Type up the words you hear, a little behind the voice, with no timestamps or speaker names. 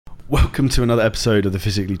Welcome to another episode of the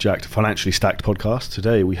Physically Jacked, Financially Stacked podcast.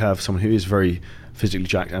 Today we have someone who is very physically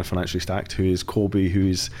jacked and financially stacked, who is Korby, who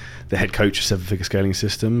is the head coach of Seven Figure Scaling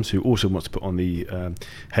Systems, who also wants to put on the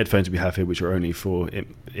headphones we have here, which are only for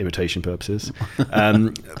imitation purposes.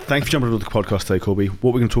 Thank you for jumping on the podcast today, Korby.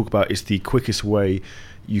 What we're going to talk about is the quickest way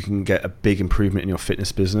you can get a big improvement in your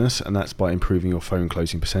fitness business, and that's by improving your phone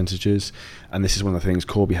closing percentages. And this is one of the things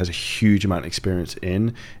Korby has a huge amount of experience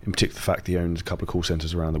in particular the fact that he owns a couple of call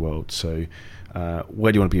centers around the world. So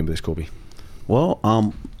where do you want to begin with this, Korby? Well,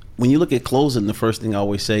 when you look at closing, the first thing I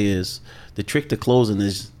always say is the trick to closing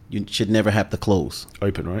is you should never have to close.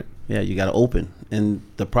 Open, right? Yeah, you got to open. And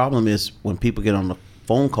the problem is when people get on the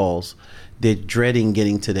phone calls, they're dreading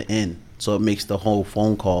getting to the end. So it makes the whole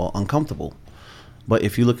phone call uncomfortable. But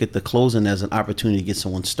if you look at the closing as an opportunity to get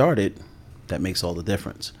someone started, that makes all the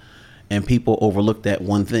difference. And people overlook that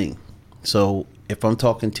one thing. So if I'm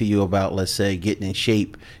talking to you about, let's say, getting in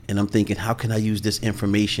shape, and I'm thinking, how can I use this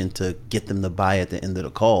information to get them to buy at the end of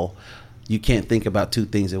the call? You can't think about two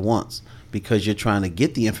things at once because you're trying to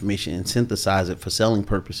get the information and synthesize it for selling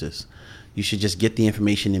purposes. You should just get the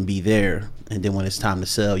information and be there. And then when it's time to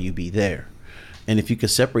sell, you be there. And if you can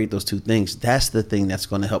separate those two things, that's the thing that's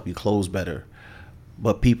going to help you close better.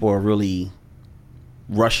 But people are really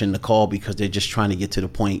rushing the call because they're just trying to get to the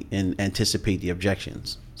point and anticipate the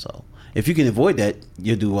objections. So if you can avoid that,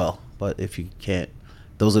 you'll do well. But if you can't,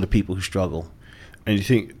 those are the people who struggle. And you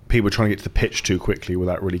think people are trying to get to the pitch too quickly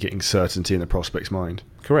without really getting certainty in the prospect's mind?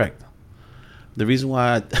 Correct. The reason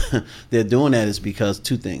why they're doing that is because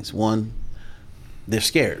two things. One, they're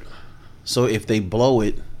scared. So if they blow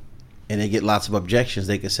it and they get lots of objections,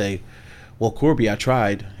 they could say, well, Korby, I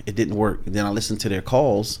tried, it didn't work. And then I listened to their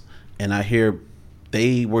calls and I hear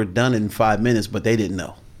they were done in 5 minutes, but they didn't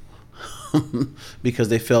know because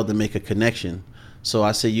they failed to make a connection. So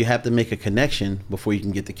I say you have to make a connection before you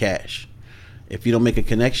can get the cash. If you don't make a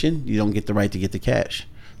connection, you don't get the right to get the cash.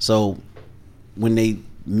 So when they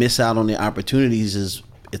miss out on the opportunities,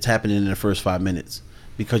 it's happening in the first 5 minutes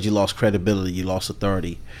because you lost credibility, you lost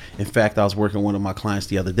authority. In fact, I was working with one of my clients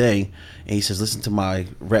the other day, and he says, listen to my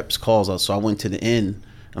rep's calls. So I went to the end.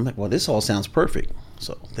 I'm like, well, this all sounds perfect.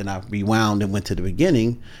 So then I rewound and went to the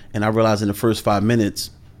beginning, and I realized in the first 5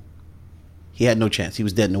 minutes, he had no chance. He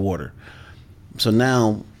was dead in the water. So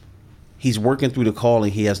now he's working through the call,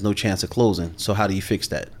 and he has no chance of closing. So how do you fix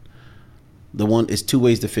that? The one is two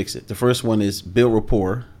ways to fix it. The first one is build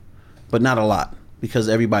rapport, but not a lot, because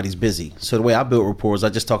everybody's busy. So the way I build rapport is I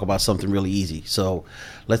just talk about something really easy. So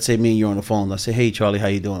let's say me and you're on the phone. I say, hey, Charlie, how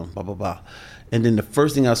you doing? Blah, blah, blah. And then the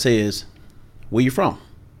first thing I say is, where you from?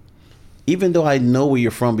 Even though I know where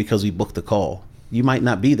you're from because we booked the call, you might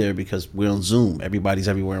not be there because we're on Zoom. Everybody's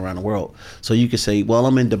everywhere around the world. So you could say, well,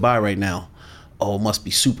 I'm in Dubai right now. Oh, it must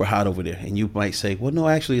be super hot over there. And you might say, well, no,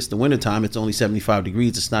 actually, it's the wintertime. It's only 75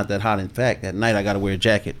 degrees. It's not that hot. In fact, at night, I got to wear a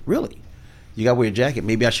jacket. Really? You got to wear a jacket?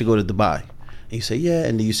 Maybe I should go to Dubai. And you say, yeah,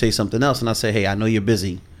 and then you say something else, and I say, hey, I know you're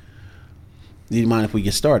busy. Do you mind if we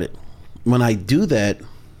get started? When I do that,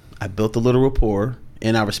 I built a little rapport,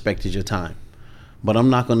 and I respected your time. But I'm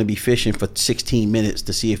not going to be fishing for 16 minutes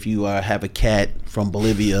to see if you have a cat from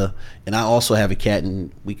Bolivia, and I also have a cat,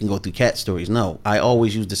 and we can go through cat stories. No, I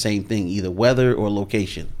always use the same thing, either weather or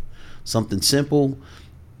location. Something simple,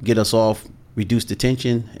 get us off, reduce the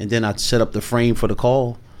tension, and then I set up the frame for the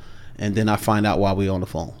call, and then I find out why we're on the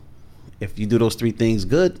phone. If you do those three things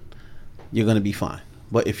good, you're going to be fine.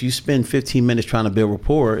 But if you spend 15 minutes trying to build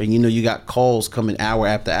rapport and you know you got calls coming hour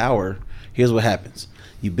after hour, here's what happens.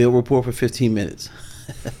 You build rapport for 15 minutes.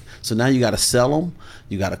 So now you got to sell them,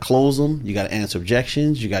 you got to close them, you got to answer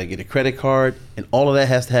objections, you got to get a credit card, and all of that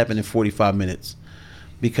has to happen in 45 minutes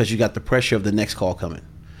because you got the pressure of the next call coming.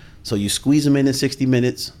 So you squeeze them in 60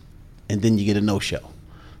 minutes, and then you get a no-show.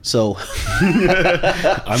 So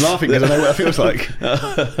I'm laughing because I know what it feels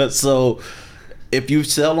like. So if you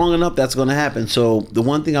sell long enough, that's going to happen. So the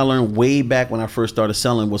one thing I learned way back when I first started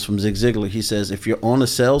selling was from Zig Ziglar. He says, if you're on a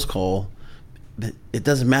sales call, it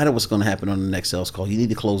doesn't matter what's going to happen on the next sales call. You need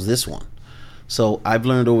to close this one. So I've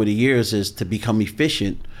learned over the years is to become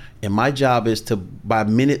efficient. And my job is to, by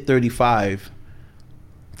minute 35,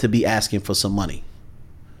 to be asking for some money.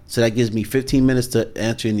 So that gives me 15 minutes to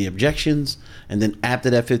answer any objections. And then after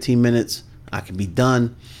that 15 minutes, I can be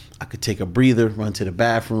done. I could take a breather, run to the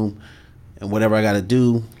bathroom, and whatever I got to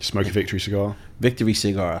do. Smoke a victory cigar. Victory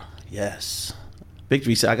cigar, yes.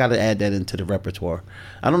 Victory cigar. I got to add that into the repertoire.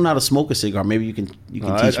 I don't know how to smoke a cigar. Maybe you can teach me.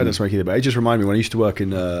 I don't smoke either, but it just reminded me when I used to work in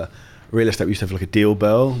real estate, we used to have like a deal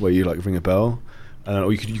bell where you like ring a bell.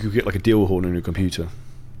 Or you could get like a deal horn on your computer.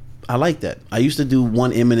 I like that. I used to do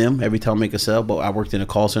one M&M every time I make a sale, but I worked in a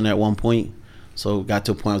call center at one point. So got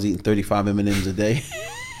to a point I was eating 35 M&Ms a day.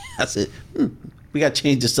 I said, we got to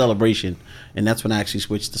change the celebration. And that's when I actually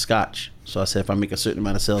switched to scotch. So I said, if I make a certain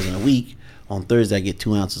amount of sales in a week, on Thursday I get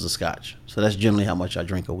 2 ounces of scotch. So that's generally how much I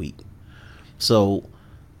drink a week. So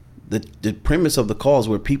the premise of the calls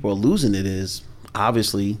where people are losing it is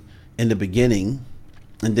obviously in the beginning.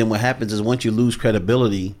 And then what happens is once you lose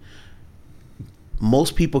credibility,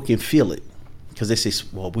 most people can feel it. Because they say,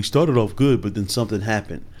 well, we started off good, but then something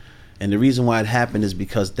happened. And the reason why it happened is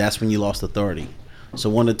because that's when you lost authority. So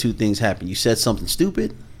one of two things happen. You said something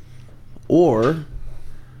stupid, or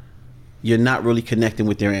you're not really connecting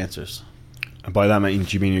with their answers. And by that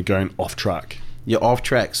means, you mean you're going off track? You're off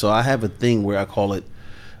track. So I have a thing where I call it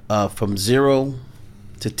from 0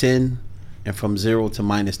 to 10 and from 0 to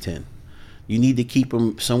 -10. You need to keep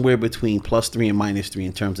them somewhere between +3 and -3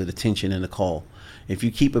 in terms of the tension in the call. If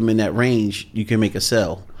you keep them in that range, you can make a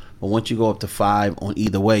sell. But once you go up to 5 on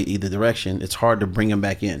either way, either direction, it's hard to bring them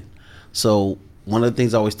back in. So one of the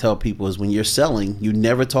things I always tell people is when you're selling, you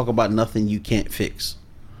never talk about nothing you can't fix.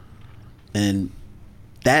 And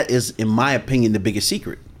that is, in my opinion, the biggest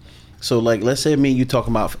secret. So like, let's say me and you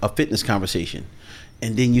talking about a fitness conversation,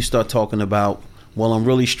 and then you start talking about, well, I'm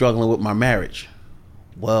really struggling with my marriage.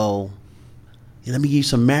 Well, let me give you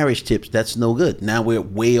some marriage tips. That's no good. Now we're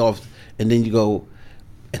way off. And then you go,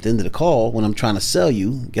 at the end of the call, when I'm trying to sell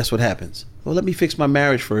you, guess what happens? Well, let me fix my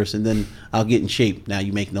marriage first, and then I'll get in shape. Now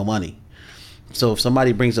you make no money. So if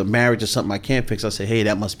somebody brings up marriage or something I can't fix, I say, hey,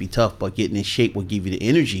 that must be tough, but getting in shape will give you the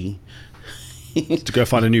energy to go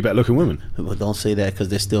find a new, better looking woman. Well, don't say that because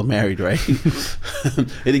they're still married, right?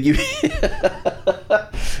 It'll give you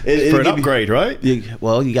for an upgrade, right?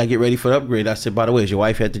 Well, you got to get ready for the upgrade. I said, by the way, is your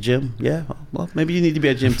wife at the gym? Yeah. Well, maybe you need to be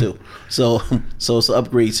at the gym too. So it's an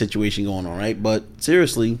upgrade situation going on, right? But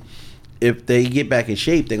seriously, if they get back in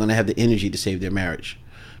shape, they're going to have the energy to save their marriage.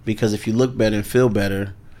 Because if you look better and feel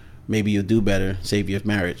better, maybe you'll do better, save your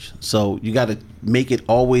marriage. So you got to make it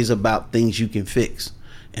always about things you can fix.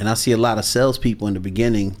 And I see a lot of salespeople in the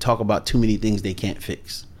beginning talk about too many things they can't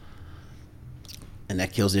fix. And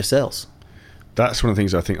that kills their sales. That's one of the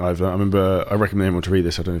things I think I remember, I recommend anyone to read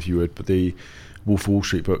this, I don't know if you would, but the Wolf of Wall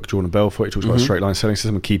Street book, Jordan Belfort, he talks about a straight line selling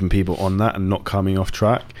system and keeping people on that and not coming off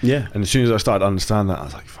track. Yeah. And as soon as I started to understand that, I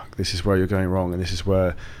was like, fuck, this is where you're going wrong. And this is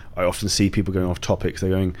where I often see people going off topics. They're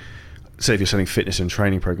going, say if you're selling fitness and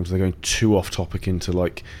training programs, they're going too off topic into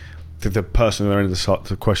like, the person on the end of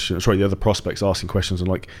the question, the other prospects asking questions on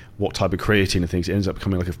like what type of creatine and things, it ends up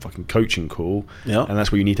becoming like a fucking coaching call. Yeah. And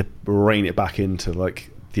that's where you need to rein it back into like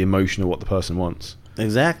the emotion of what the person wants.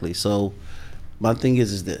 Exactly. So my thing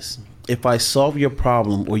is this: if I solve your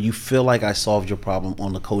problem, or you feel like I solved your problem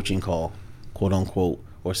on the coaching call, quote unquote,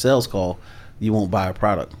 or sales call, you won't buy a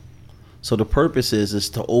product. So the purpose is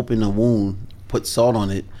to open a wound, put salt on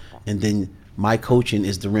it, and then my coaching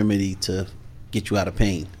is the remedy to get you out of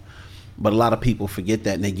pain. But a lot of people forget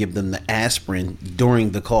that, and they give them the aspirin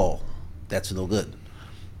during the call. That's no good,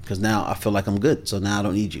 because now I feel like I'm good, so now I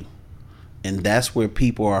don't need you. And that's where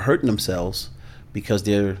people are hurting themselves, because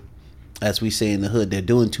they're, as we say in the hood, they're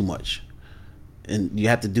doing too much. And you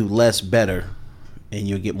have to do less better, and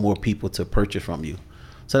you'll get more people to purchase from you.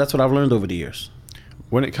 So that's what I've learned over the years.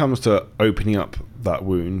 When it comes to opening up that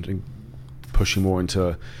wound and pushing more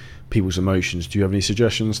into people's emotions, do you have any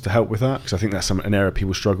suggestions to help with that? Because I think that's an area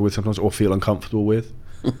people struggle with sometimes or feel uncomfortable with.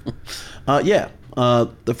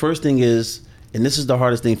 The first thing is, and this is the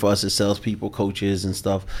hardest thing for us as salespeople, coaches and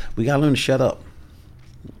stuff, we got to learn to shut up.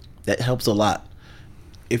 That helps a lot.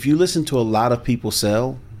 If you listen to a lot of people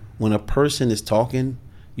sell, when a person is talking,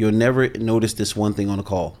 you'll never notice this one thing on a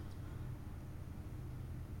call: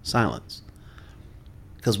 silence.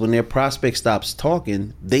 Because when their prospect stops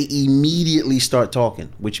talking, they immediately start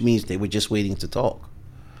talking, which means they were just waiting to talk.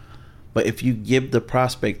 But if you give the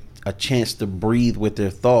prospect a chance to breathe with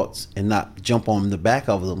their thoughts and not jump on the back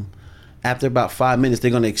of them, after about 5 minutes,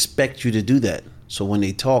 they're going to expect you to do that. So when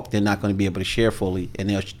they talk, they're not going to be able to share fully, and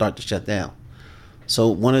they'll start to shut down. So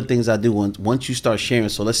one of the things I do, once you start sharing,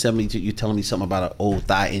 so let's say you're telling me something about an old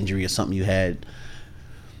thigh injury or something you had,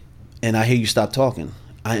 and I hear you stop talking.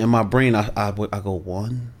 In my brain, I go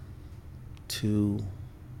 1, 2,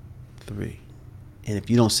 3. And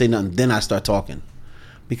if you don't say nothing, then I start talking.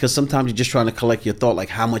 Because sometimes you're just trying to collect your thought, like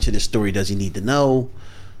how much of this story does he need to know?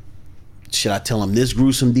 Should I tell him this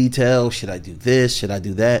gruesome detail? Should I do this? Should I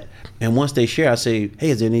do that? And once they share, I say,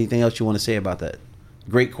 hey, is there anything else you want to say about that?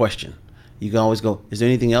 Great question. You can always go, is there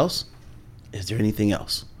anything else? Is there anything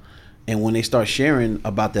else? And when they start sharing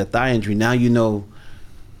about their thigh injury, now you know,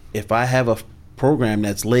 if I have a program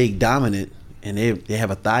that's leg dominant and they have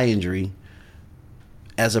a thigh injury,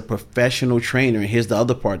 as a professional trainer, and here's the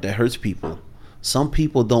other part that hurts people, Some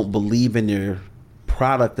people don't believe in their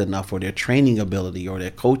product enough, or their training ability, or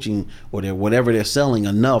their coaching, or their whatever they're selling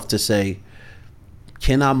enough to say,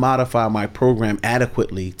 can I modify my program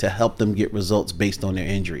adequately to help them get results based on their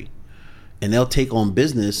injury? And they'll take on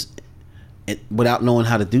business without knowing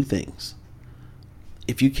how to do things.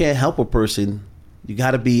 If you can't help a person, you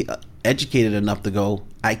got to be educated enough to go,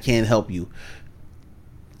 I can't help you.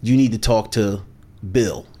 You need to talk to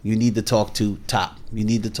Bill. You need to talk to Top. You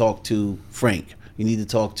need to talk to Frank. You need to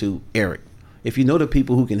talk to Eric. If you know the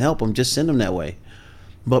people who can help them, just send them that way.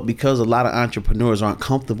 But because a lot of entrepreneurs aren't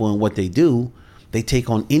comfortable in what they do, they take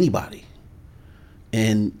on anybody.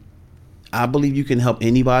 And I believe you can help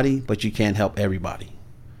anybody, but you can't help everybody.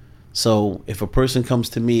 So if a person comes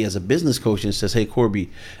to me as a business coach and says, hey, Korby,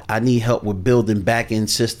 I need help with building back-end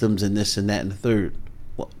systems and this and that and the third.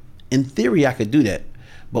 Well, in theory, I could do that.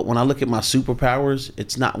 But when I look at my superpowers,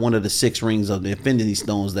 it's not one of the 6 rings of the Infinity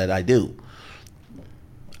Stones that I do.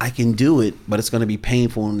 I can do it, but it's going to be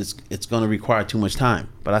painful and it's going to require too much time.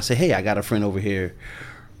 But I say, hey, I got a friend over here,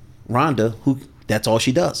 Rhonda, who that's all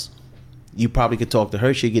she does. You probably could talk to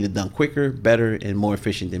her. She'll get it done quicker, better, and more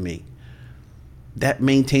efficient than me. That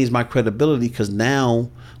maintains my credibility, because now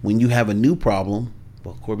when you have a new problem,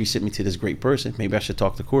 well, Korby sent me to this great person. Maybe I should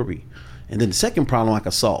talk to Korby. And then the second problem I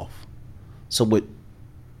could solve. So with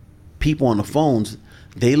people on the phones,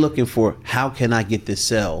 they looking for, how can I get this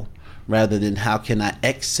sell, rather than how can I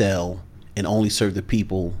excel and only serve the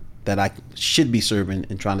people that I should be serving,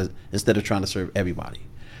 and instead of trying to serve everybody.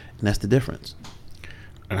 And that's the difference.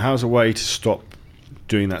 And how's a way to stop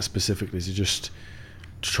doing that specifically? Is it just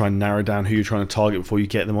to try and narrow down who you're trying to target before you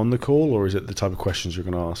get them on the call, or is it the type of questions you're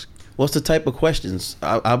going to ask? Well, it's the type of questions.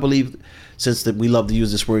 I believe, since that we love to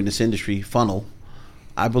use this word in this industry, funnel,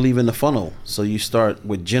 I believe in the funnel. So you start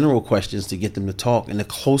with general questions to get them to talk, and the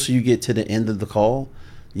closer you get to the end of the call,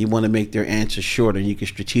 you want to make their answers shorter, and you can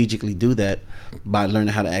strategically do that by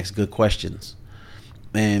learning how to ask good questions.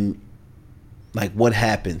 And like, what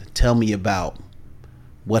happened? Tell me about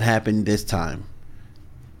what happened this time.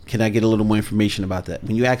 Can I get a little more information about that?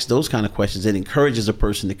 When you ask those kind of questions, it encourages a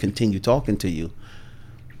person to continue talking to you.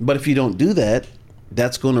 But if you don't do that,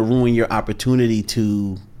 that's going to ruin your opportunity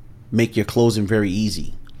to make your closing very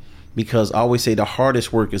easy. Because I always say the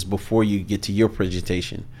hardest work is before you get to your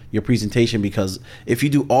presentation. Because if you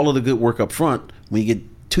do all of the good work up front, when you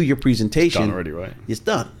get to your presentation, it's done already, right? It's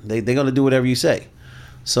done. They're going to do whatever you say.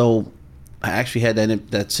 So I actually had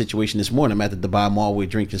that situation this morning. I'm at the Dubai Mall. We're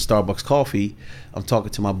drinking Starbucks coffee. I'm talking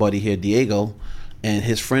to my buddy here, Diego, and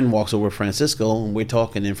his friend walks over, Francisco, and we're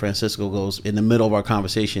talking, and Francisco goes, in the middle of our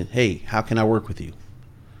conversation, hey, how can I work with you?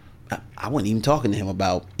 I wasn't even talking to him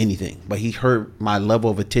about anything, but he heard my level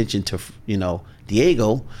of attention to,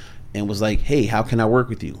 Diego, and was like, hey, how can I work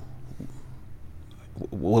with you?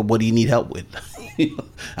 What do you need help with?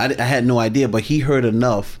 I had no idea, but he heard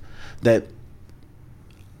enough that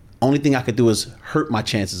only thing I could do is hurt my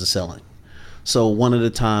chances of selling. So one of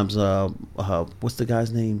the times, what's the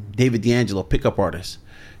guy's name? David D'Angelo, pickup artist.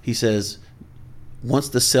 He says, once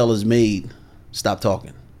the sell is made, stop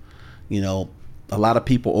talking. A lot of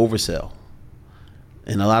people oversell.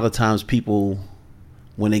 And a lot of times people,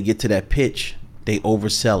 when they get to that pitch, they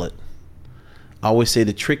oversell it. I always say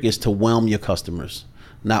the trick is to whelm your customers,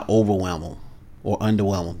 not overwhelm them or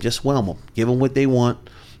underwhelm them. Just whelm them. Give them what they want,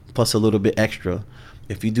 plus a little bit extra.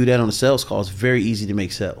 If you do that on a sales call, it's very easy to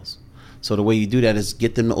make sales. So the way you do that is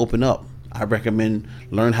get them to open up. I recommend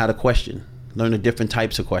learn how to question. Learn the different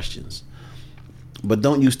types of questions. But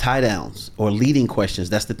don't use tie downs or leading questions.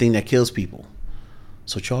 That's the thing that kills people.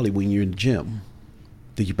 So Charlie, when you're in the gym,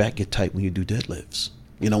 do your back get tight when you do deadlifts?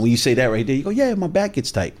 When you say that right there, you go, yeah, my back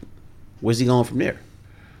gets tight. Where's he going from there?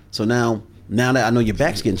 So now that I know your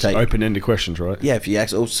back's getting tight. Open-ended questions, right? Yeah, if you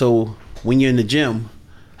ask, so when you're in the gym,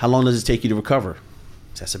 how long does it take you to recover?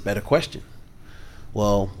 That's a better question.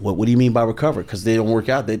 Well, what do you mean by recover? Because they don't work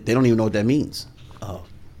out. They don't even know what that means.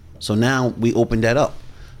 So now we open that up.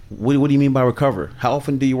 What do you mean by recover? How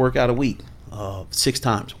often do you work out a week? 6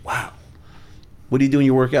 times. Wow. What do you do when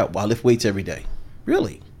you work out? Well, I lift weights every day.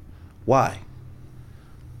 Really? Why?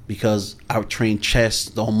 Because I would train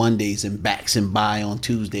chest on Mondays and backs and bi on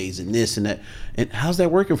Tuesdays and this and that. And how's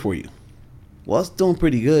that working for you? Well, it's doing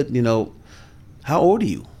pretty good. How old are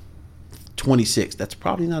you? 26. That's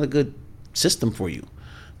probably not a good system for you.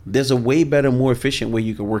 There's a way better, more efficient way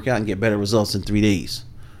you can work out and get better results in 3 days.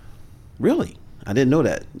 Really? I didn't know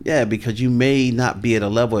that. Yeah, because you may not be at a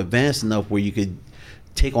level advanced enough where you could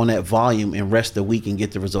take on that volume and rest a week and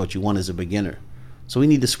get the results you want as a beginner. So we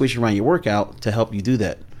need to switch around your workout to help you do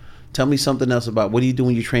that. Tell me something else about, what do you do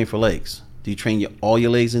when you train for legs? Do you train all your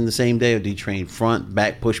legs in the same day, or do you train front,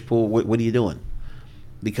 back, push, pull? What are you doing?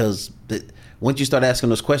 because once you start asking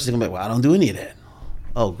those questions, they're gonna be like, well, I don't do any of that.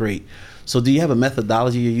 Oh, great. So do you have a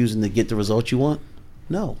methodology you're using to get the results you want?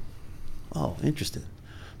 No. Oh, interesting.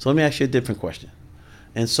 So let me ask you a different question.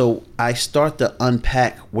 And so I start to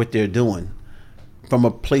unpack what they're doing from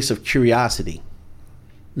a place of curiosity,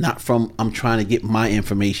 not from I'm trying to get my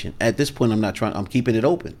information. At this point, I'm keeping it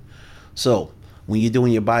open. So when you're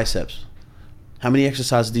doing your biceps, how many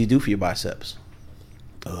exercises do you do for your biceps?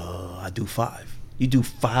 I do 5. You do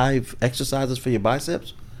 5 exercises for your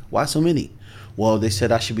biceps? Why so many? Well, they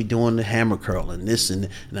said I should be doing the hammer curl and this and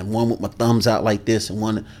then one with my thumbs out like this and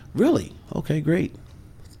one. Really? Okay, great.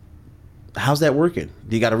 How's that working?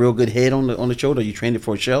 Do you got a real good head on the shoulder? You trained it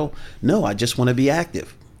for a show? No, I just want to be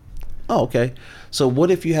active. Oh, okay. So what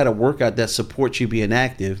if you had a workout that supports you being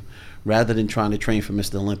active rather than trying to train for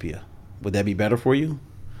Mr. Olympia? Would that be better for you?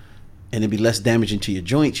 And it'd be less damaging to your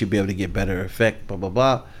joints. You'd be able to get better effect, blah, blah,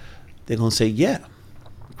 blah. They're going to say, yeah,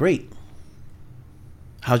 great.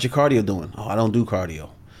 How's your cardio doing? Oh, I don't do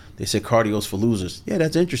cardio. They said cardio's for losers. Yeah,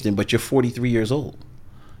 that's interesting, but you're 43 years old.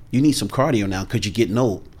 You need some cardio now because you're getting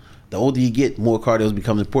old. The older you get, more cardio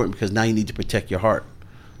becomes important because now you need to protect your heart.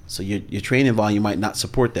 So your training volume might not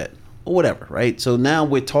support that or whatever, right? So now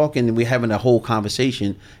we're talking and we're having a whole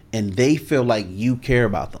conversation and they feel like you care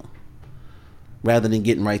about them rather than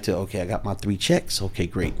getting right to, okay, I got my 3 checks. Okay,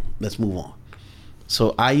 great. Let's move on.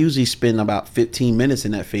 So I usually spend about 15 minutes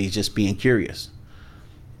in that phase just being curious.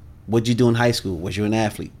 What'd you do in high school? Was you an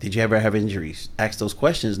athlete? Did you ever have injuries? Ask those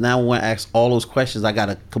questions. Now when I ask all those questions, I got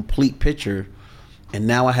a complete picture. And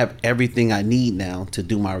now I have everything I need now to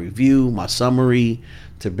do my review, my summary,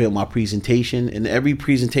 to build my presentation. And every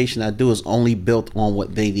presentation I do is only built on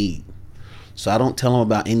what they need. So I don't tell them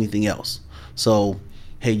about anything else. So,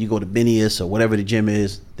 hey, you go to Benius or whatever the gym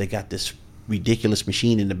is, they got this ridiculous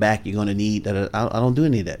machine in the back you're going to need. I don't do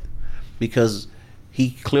any of that. Because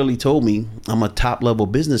he clearly told me I'm a top level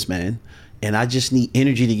businessman and I just need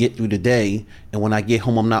energy to get through the day. And when I get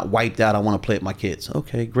home, I'm not wiped out. I want to play with my kids.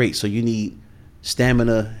 Okay, great. So you need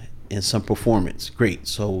stamina and some performance. Great.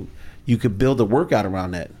 So you could build a workout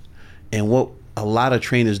around that. And what a lot of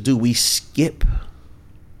trainers do, we skip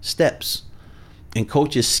steps. And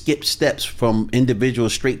coaches skip steps from individual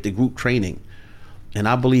straight to group training. And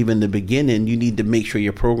I believe in the beginning, you need to make sure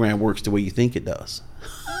your program works the way you think it does.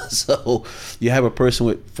 So you have a person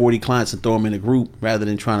with 40 clients and throw them in a group rather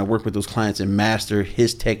than trying to work with those clients and master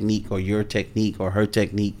his technique or your technique or her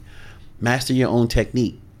technique. Master your own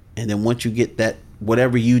technique. And then once you get that,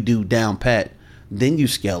 whatever you do down pat, then you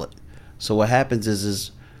scale it. So what happens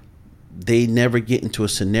is they never get into a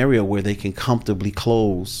scenario where they can comfortably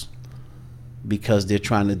close because they're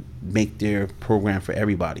trying to make their program for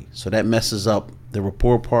everybody. So that messes up the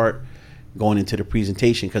rapport part going into the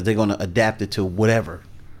presentation because they're going to adapt it to whatever.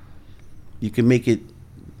 You can make it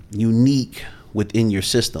unique within your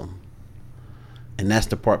system. And that's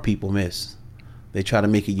the part people miss. They try to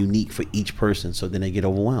make it unique for each person, so then they get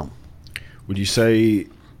overwhelmed. Would you say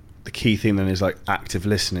the key thing then is like active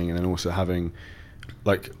listening and then also having,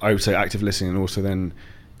 like, I would say active listening and also then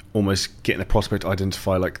almost getting the prospect to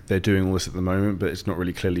identify like they're doing all this at the moment, but it's not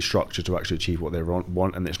really clearly structured to actually achieve what they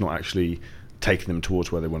want and it's not actually taking them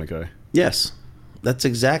towards where they want to go? Yes, that's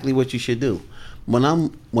exactly what you should do. When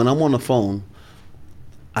I'm on the phone,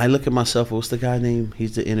 I look at myself. What's the guy name?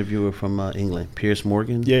 He's the interviewer from England, Piers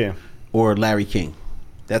Morgan. Yeah. Or Larry King.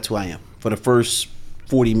 That's who I am. For the first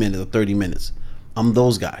 40 minutes or 30 minutes, I'm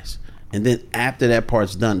those guys. And then after that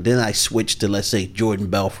part's done, then I switch to, let's say, Jordan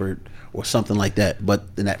Belfort or something like that. But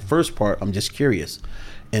in that first part, I'm just curious.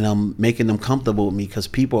 And I'm making them comfortable with me because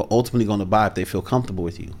people are ultimately going to buy if they feel comfortable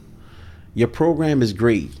with you. Your program is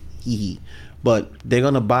great, but they're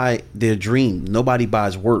going to buy their dream. Nobody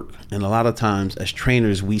buys work. And a lot of times as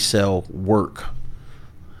trainers, we sell work.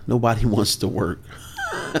 Nobody wants to work.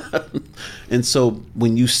 And so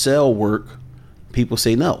when you sell work, people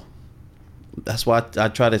say no. That's why I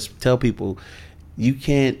try to tell people, you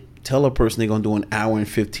can't tell a person they're going to do an hour and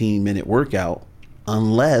 15-minute workout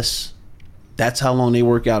unless that's how long they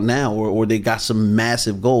work out now, or they got some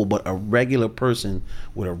massive goal. But a regular person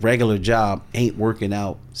with a regular job ain't working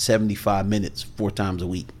out 75 minutes 4 times a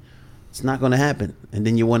week. It's not going to happen. And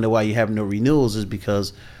then you wonder why you have no renewals is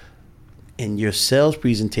because in your sales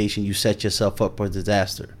presentation, you set yourself up for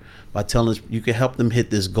disaster by telling us you can help them hit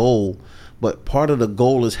this goal. But part of the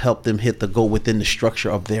goal is help them hit the goal within the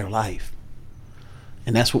structure of their life.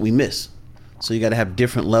 And that's what we miss. So you got to have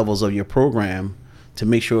different levels of your program to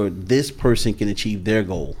make sure this person can achieve their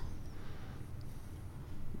goal.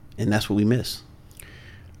 And that's what we miss.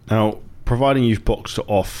 Now, providing you've boxed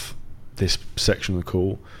off this section of the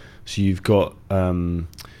call, so you've got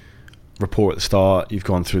rapport at the start. You've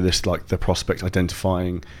gone through this, like the prospect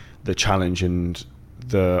identifying the challenge and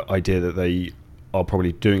the idea that they are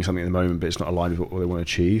probably doing something at the moment, but it's not aligned with what they want to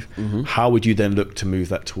achieve. Mm-hmm. How would you then look to move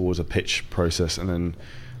that towards a pitch process and then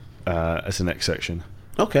as the next section?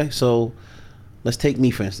 Okay, so let's take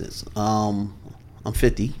me for instance. I'm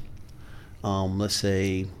 50. Let's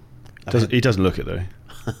say He doesn't look it though.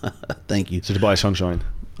 Thank you. So Dubai sunshine.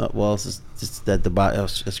 Well, it's just that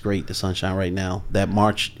Dubai. It's great, the sunshine right now. That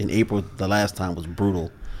March and April, the last time was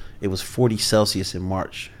brutal. It was 40 Celsius in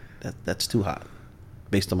March. That's too hot,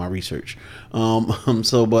 based on my research.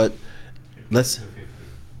 So, but let's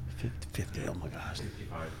 50. Oh my gosh.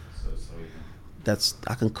 55. That's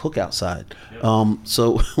I can cook outside.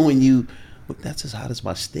 So that's as hot as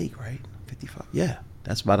my steak, right? 55. Yeah,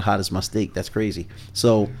 that's about as hot as my steak. That's crazy.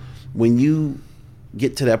 So when you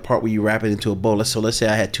get to that part where you wrap it into a bowl, let's say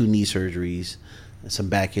I had 2 knee surgeries and some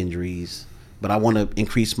back injuries, but I want to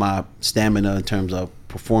increase my stamina in terms of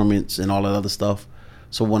performance and all that other stuff.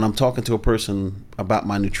 So when I'm talking to a person about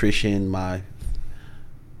my nutrition, my,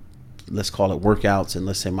 let's call it workouts, and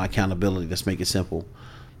let's say my accountability, let's make it simple.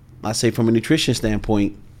 I say from a nutrition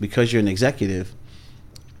standpoint, because you're an executive,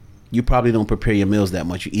 you probably don't prepare your meals that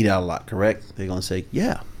much. You eat out a lot, correct? They're going to say,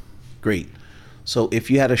 yeah, great. So if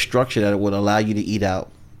you had a structure that would allow you to eat out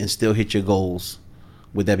and still hit your goals,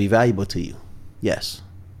 would that be valuable to you? Yes.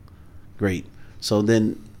 Great. So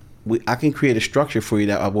then I can create a structure for you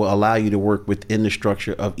that will allow you to work within the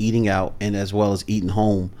structure of eating out and as well as eating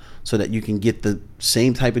home, so that you can get the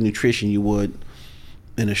same type of nutrition you would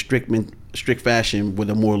in a strict fashion with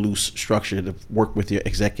a more loose structure to work with your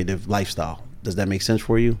executive lifestyle. Does that make sense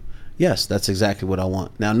for you? Yes, that's exactly what I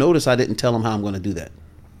want. Now notice I didn't tell them how I'm going to do that.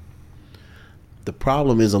 The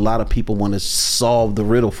problem is a lot of people want to solve the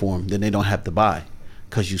riddle for them, then they don't have to buy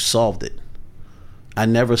because you solved it. I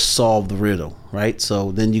never solved the riddle, right?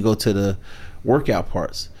 So then you go to the workout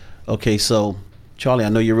parts. Okay, so Charlie, I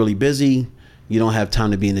know you're really busy. You don't have time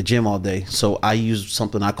to be in the gym all day. So I use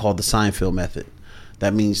something I call the Seinfeld method.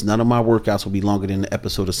 That means none of my workouts will be longer than an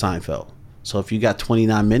episode of Seinfeld. So if you got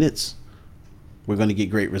 29 minutes, we're going to get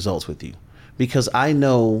great results with you. Because I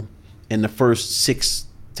know in the first 6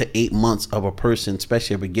 to 8 months of a person,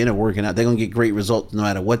 especially a beginner working out, they're going to get great results no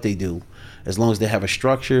matter what they do. As long as they have a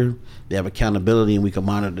structure, they have accountability, and we can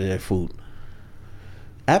monitor their food.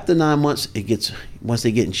 After 9 months, once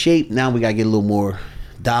they get in shape, now we got to get a little more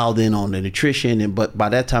dialed in on the nutrition. But by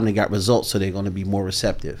that time, they got results, so they're going to be more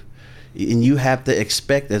receptive. And you have to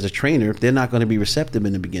expect as a trainer, they're not going to be receptive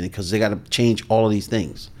in the beginning because they got to change all of these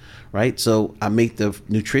things, right? So I make the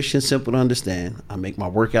nutrition simple to understand. I make my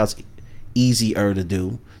workouts easier to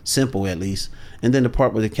do, simple at least. And then the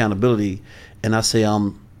part with accountability, and I say,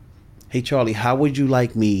 hey, Charlie, how would you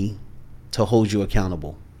like me to hold you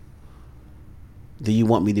accountable? Do you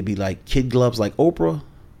want me to be like kid gloves like Oprah?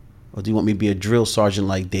 Or do you want me to be a drill sergeant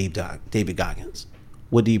like David Goggins?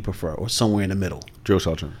 What do you prefer? Or somewhere in the middle? Drill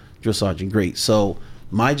sergeant. Drill sergeant, great. So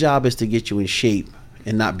my job is to get you in shape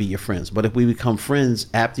and not be your friends. But if we become friends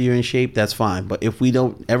after you're in shape, that's fine. But if we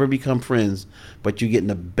don't ever become friends, but you get in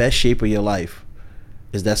the best shape of your life,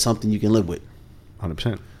 is that something you can live with?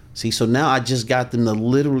 100%. See, so now I just got them to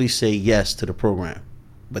literally say yes to the program,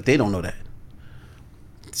 but they don't know that.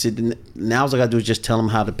 See, now all I got to do is just tell them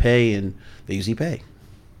how to pay, and they usually pay.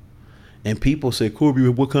 And people say,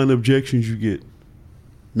 Korby, what kind of objections you get?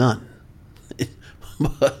 None.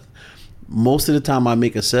 But most of the time I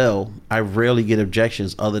make a sale, I rarely get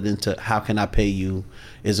objections other than to how can I pay you?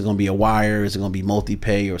 Is it going to be a wire? Is it going to be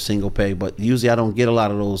multi-pay or single pay? But usually I don't get a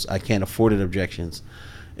lot of those I can't afford it objections.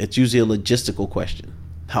 It's usually a logistical question.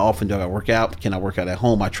 How often do I work out? Can I work out at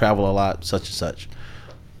home? I travel a lot, such and such.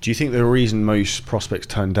 Do you think the reason most prospects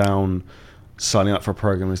turn down signing up for a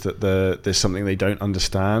program is that there's something they don't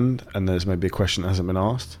understand and there's maybe a question that hasn't been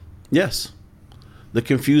asked? Yes. The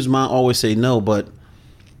confused mind always say no, but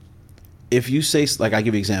if you say, like I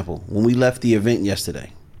give you an example. When we left the event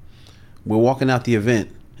yesterday, we're walking out the event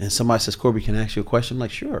and somebody says, Korby, can I ask you a question? I'm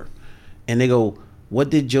like, sure. And they go, what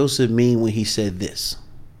did Joseph mean when he said this?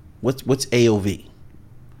 What's AOV?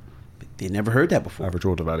 They never heard that before. Average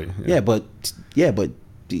order value. Yeah, but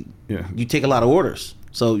you take a lot of orders,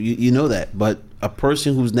 so you know that. But a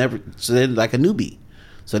person who's never, so they're like a newbie,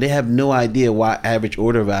 so they have no idea why average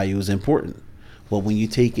order value is important. Well, when you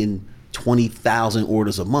take in 20,000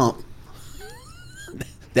 orders a month,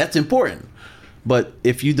 that's important. But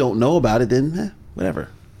if you don't know about it, then whatever.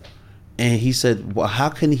 And he said, well, how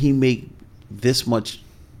can he make this much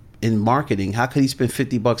in marketing? How could he spend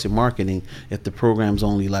 $50 in marketing if the program's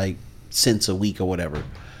only like cents a week or whatever?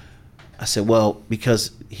 I said, well,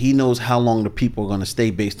 because he knows how long the people are going to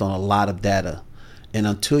stay based on a lot of data. And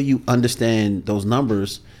until you understand those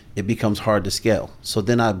numbers, it becomes hard to scale. So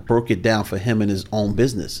then I broke it down for him in his own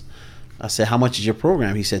business. I said, how much is your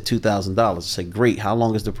program? He said, $2,000. I said, great. How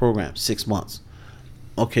long is the program? 6 months.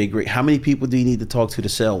 Okay, great. How many people do you need to talk to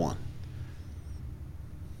sell one?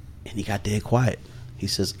 And he got dead quiet. He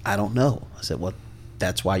says, I don't know. I said, well,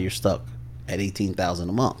 that's why you're stuck at $18,000 a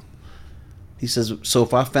month. He says, so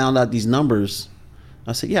if I found out these numbers,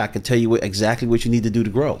 I said, yeah, I can tell you exactly what you need to do to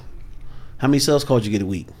grow. How many sales calls you get a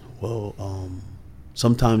week? Well,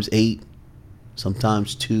 sometimes 8,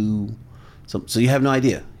 sometimes 2. So you have no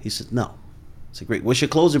idea. He said, no. I said, great. What's your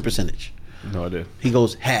closing percentage? No idea. He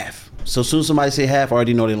goes, half. So as soon as somebody say half, I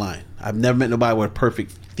already know they're lying. I've never met nobody with a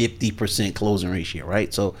perfect 50% closing ratio,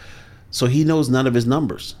 right? So he knows none of his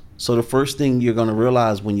numbers. So the first thing you're going to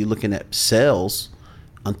realize when you're looking at sales,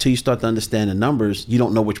 until you start to understand the numbers, you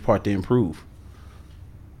don't know which part to improve.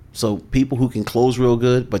 So people who can close real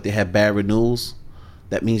good, but they have bad renewals,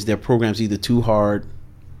 that means their program's either too hard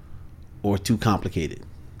or too complicated.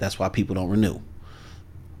 That's why people don't renew.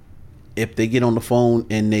 If they get on the phone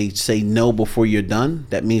and they say no before you're done,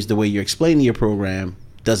 that means the way you're explaining your program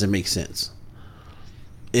doesn't make sense.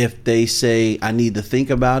 If they say, I need to think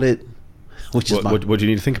about it, which is what do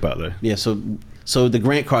you need to think about though? Yeah, so the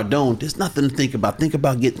Grant Cardone, there's nothing to think about. Think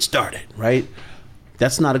about getting started, right?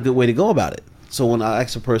 That's not a good way to go about it. So when I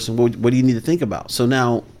ask a person, what do you need to think about? So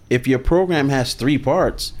now, if your program has 3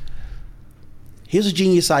 parts, here's a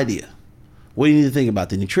genius idea. What do you need to think about?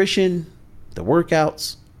 The nutrition, the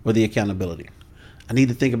workouts, or the accountability? I need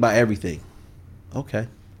to think about everything. Okay,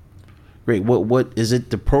 great. What is it?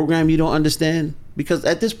 The program you don't understand? Because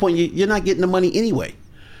at this point, you're not getting the money anyway.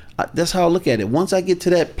 That's how I look at it. Once I get to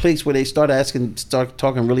that place where they start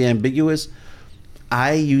talking really ambiguous,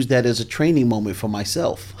 I use that as a training moment for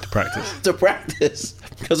myself. To practice.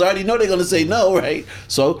 Because I already know they're going to say no, right?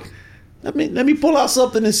 So let me pull out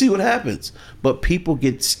something and see what happens. But people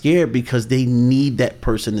get scared because they need that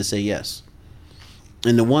person to say yes.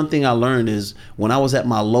 And the one thing I learned is when I was at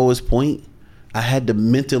my lowest point, I had to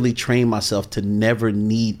mentally train myself to never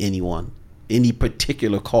need anyone, any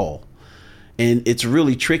particular call. And it's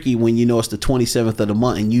really tricky when you know it's the 27th of the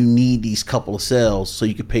month and you need these couple of sales so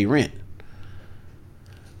you can pay rent.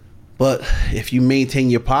 But if you maintain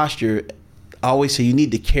your posture, I always say you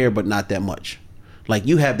need to care, but not that much. Like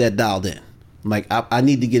you have that dialed in. Like I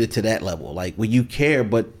need to get it to that level. Like when you care,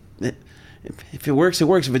 but if it works, it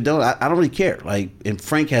works. If it don't, I don't really care. Like, and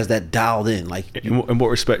Frank has that dialed in. Like, in what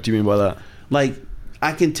respect do you mean by that? Like,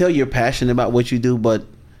 I can tell you're passionate about what you do, but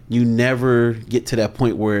you never get to that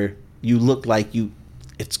point where you look like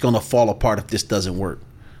it's gonna fall apart if this doesn't work.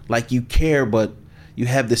 Like you care, but you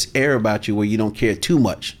have this air about you where you don't care too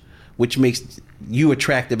much, which makes you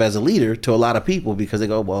attractive as a leader to a lot of people because they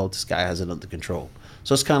go, well, this guy has it under control.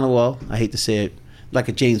 So it's kind of, well, I hate to say it, like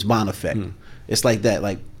a James Bond effect. It's like that.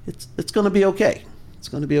 Like it's gonna be okay. It's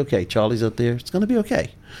gonna be okay. Charlie's up there. It's gonna be okay.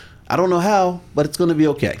 I don't know how, but it's gonna be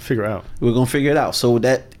okay. Figure it out. We're gonna figure it out. So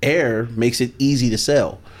that air makes it easy to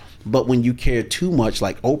sell. But when you care too much,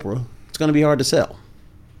 like Oprah, it's gonna be hard to sell.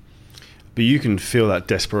 But you can feel that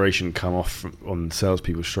desperation come off on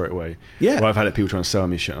salespeople straight away. Yeah. Well, I've had people trying to sell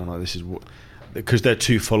me shit. I'm like, this is what, because they're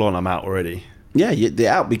too full on. I'm out already. Yeah,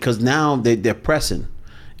 they're out because now they're pressing,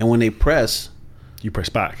 and when they press, you press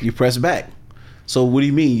back. You press back. So what do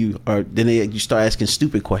you mean you start asking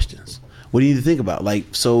stupid questions? What do you need to think about? Like,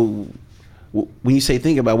 so when you say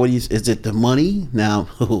think about, is it the money now?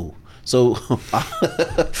 So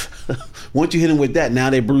once you hit them with that, now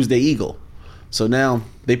they bruise their ego. So now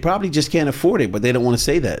they probably just can't afford it, but they don't want to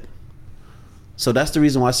say that. So that's the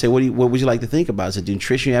reason why I say, what would you like to think about? Is it the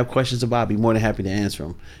nutrition you have questions about? I'd be more than happy to answer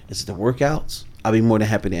them. Is it the workouts? I'd be more than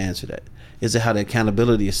happy to answer that. Is it how the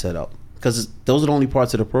accountability is set up? Because those are the only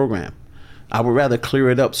parts of the program. I would rather clear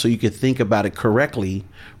it up so you can think about it correctly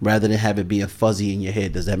rather than have it being fuzzy in your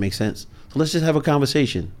head. Does that make sense? So let's just have a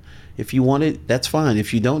conversation. If you want it, that's fine.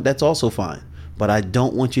 If you don't, that's also fine. But I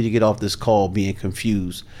don't want you to get off this call being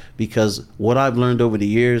confused, because what I've learned over the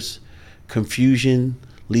years, confusion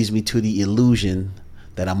leads me to the illusion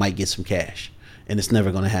that I might get some cash, and it's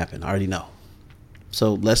never going to happen. I already know.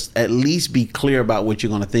 So let's at least be clear about what you're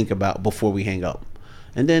going to think about before we hang up.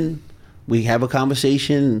 And then we have a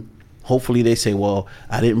conversation. Hopefully they say, well,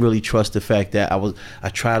 I didn't really trust the fact that I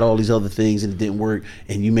tried all these other things and it didn't work,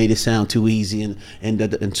 and you made it sound too easy.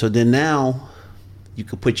 And so then now you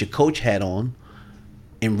could put your coach hat on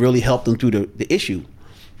and really help them through the issue.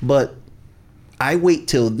 But I wait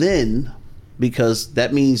till then, because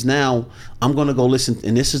that means now I'm going to go listen.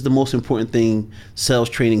 And this is the most important thing, sales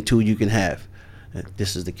training tool you can have.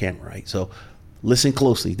 This is the camera, right? So Listen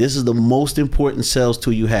closely. This is the most important sales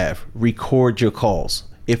tool you have. Record your calls.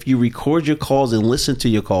 If you record your calls and listen to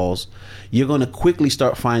your calls, you're going to quickly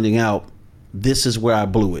start finding out, this is where I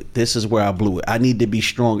blew it. This is where I blew it. I need to be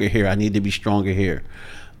stronger here. I need to be stronger here.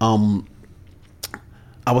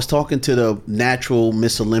 I was talking to the natural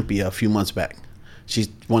Miss Olympia a few months back. She's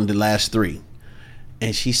one of the last 3.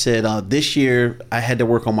 And she said, this year I had to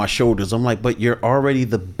work on my shoulders. I'm like, but you're already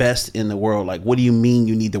the best in the world. Like, what do you mean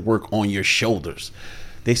you need to work on your shoulders?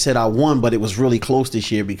 They said I won, but it was really close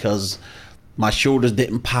this year because my shoulders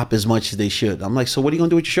didn't pop as much as they should. I'm like, so what are you going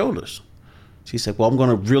to do with your shoulders? She said, well, I'm going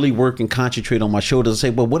to really work and concentrate on my shoulders. I say,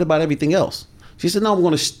 well, what about everything else? She said, no, I'm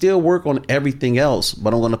going to still work on everything else,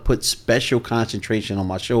 but I'm going to put special concentration on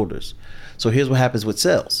my shoulders. So here's what happens with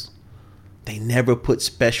sales. They never put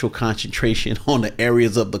special concentration on the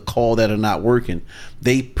areas of the call that are not working.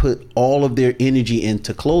 They put all of their energy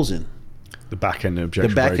into closing. The back end objection.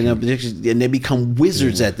 The back end objections, and they become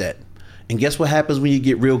wizards at that. And guess what happens when you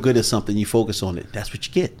get real good at something? You focus on it. That's what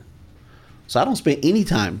you get. So I don't spend any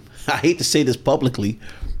time. I hate to say this publicly,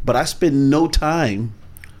 but I spend no time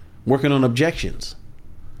working on objections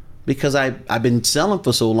because I've been selling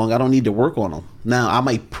for so long. I don't need to work on them. Now I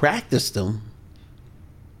might practice them.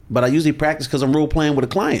 But I usually practice because I'm role playing with a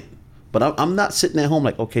client. But I'm not sitting at home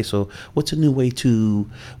like, okay, so what's a new way to?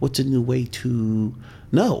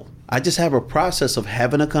 No, I just have a process of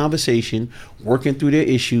having a conversation, working through their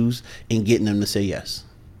issues, and getting them to say yes.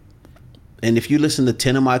 And if you listen to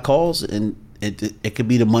 10 of my calls, and it could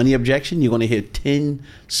be the money objection, you're going to hear 10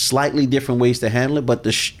 slightly different ways to handle it, but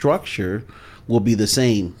the structure will be the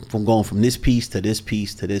same from going from this piece to this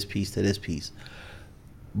piece to this piece to this piece.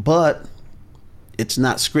 But it's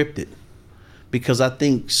not scripted because I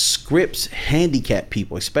think scripts handicap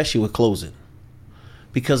people, especially with closing.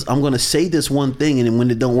 Because I'm going to say this one thing, and then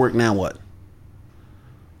when it don't work, now what?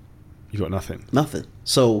 You got nothing. Nothing.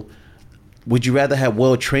 So would you rather have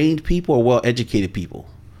well-trained people or well-educated people?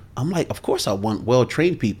 I'm like, of course I want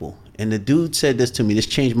well-trained people. And the dude said this to me. This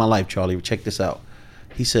changed my life, Charlie. Check this out.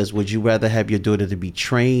 He says, would you rather have your daughter to be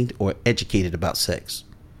trained or educated about sex?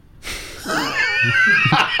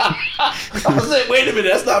 I was like, wait a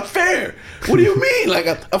minute, that's not fair. What do you mean? Like,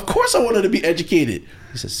 of course I want her to be educated.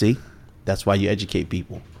 He said, see, that's why you educate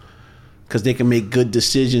people. Because they can make good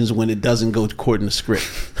decisions when it doesn't go according to script.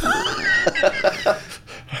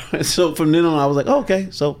 So from then on, I was like, oh, okay,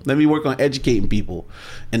 so let me work on educating people.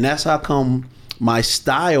 And that's how come my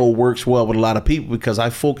style works well with a lot of people, because I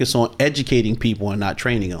focus on educating people and not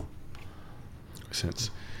training them. Makes sense.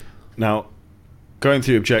 Now, going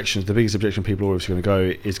through objections, the biggest objection people are always going to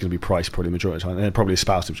go is going to be price, probably the majority of the time, and then probably a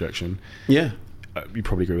spouse objection. Yeah. You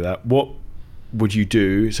probably agree with that. What would you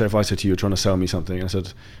do? So if I said to you, you're trying to sell me something, and I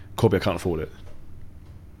said, Korby, I can't afford it.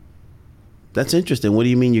 That's interesting. What do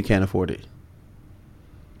you mean you can't afford it?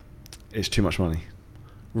 It's too much money.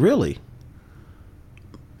 Really?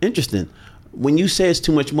 Interesting. When you say it's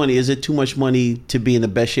too much money, is it too much money to be in the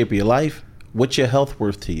best shape of your life? What's your health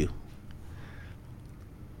worth to you?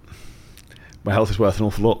 My health is worth an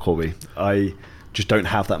awful lot, Korby. I just don't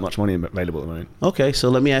have that much money available at the moment. Okay, so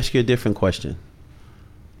let me ask you a different question.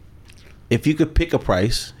 If you could pick a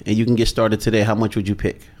price and you can get started today, how much would you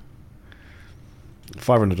pick?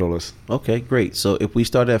 $500. Okay, great. So if we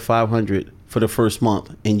start at $500 for the first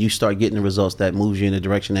month and you start getting the results that moves you in the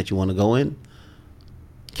direction that you want to go in,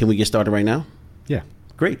 can we get started right now? Yeah.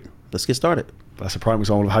 Great. Let's get started. That's a prime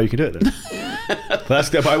example of how you can do it then.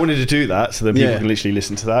 But I wanted to do that so that people can literally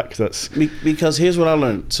listen to that, because here's what I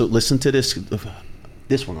learned. So listen to this one,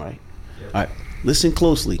 right? Yeah. All right. Listen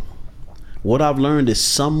closely. What I've learned is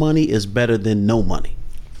some money is better than no money.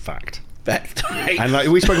 Fact. Right? And like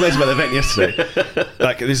we spoke about the event yesterday.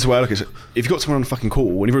 Like, this is where I look at it. If you've got someone on a fucking call,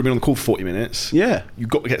 when you've already been on the call for 40 minutes, you've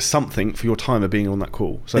got to get something for your time of being on that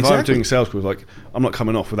call. So if I'm doing sales calls, like, I'm not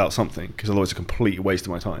coming off without something, because otherwise it's a complete waste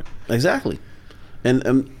of my time. Exactly. And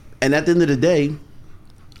at the end of the day,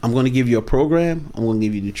 I'm going to give you a program. I'm going to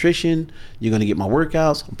give you nutrition. You're going to get my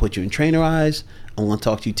workouts. I'll put you in trainer eyes. I'm going to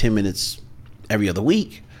talk to you 10 minutes every other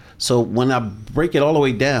week. So when I break it all the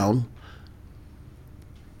way down,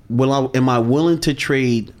 am I willing to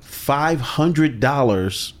trade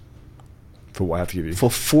 $500 for what I have to give you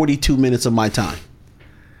for 42 minutes of my time?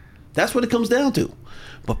 That's what it comes down to.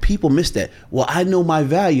 But people miss that. Well, I know my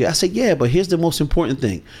value. I say, yeah, but here's the most important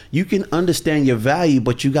thing. You can understand your value,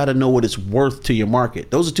 but you got to know what it's worth to your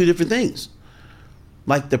market. Those are two different things.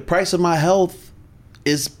 Like, the price of my health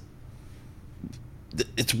it's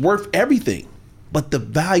worth everything. But the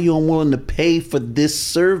value I'm willing to pay for this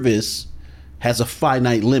service has a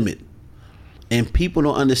finite limit. And people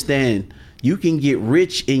don't understand, you can get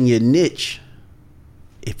rich in your niche,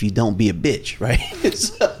 if you don't be a bitch, right?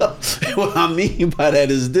 So, what I mean by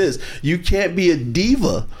that is this: you can't be a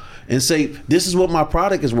diva and say, this is what my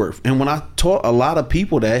product is worth. And when I taught a lot of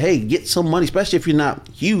people that, hey, get some money, especially if you're not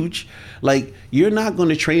huge, like, you're not going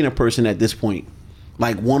to train a person at this point,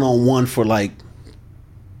 like one-on-one for like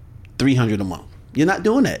 $300 a month. You're not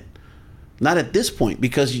doing that. Not at this point,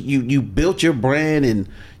 because you built your brand and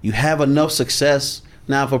you have enough success.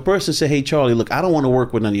 Now, if a person say, hey, Charlie, look, I don't want to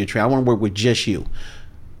work with none of your training. I want to work with just you.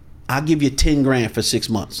 I'll give you 10 grand for 6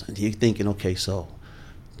 months. And you're thinking, okay, so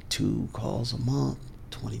 2 calls a month,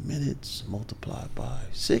 20 minutes multiplied by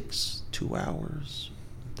 6, 2 hours.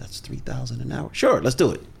 That's 3,000 an hour. Sure, let's do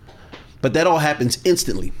it. But that all happens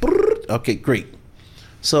instantly. Okay, great.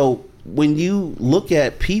 So when you look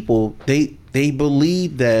at people, they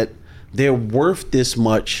believe that they're worth this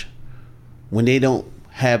much when they don't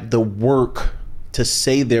have the work to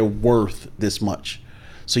say they're worth this much.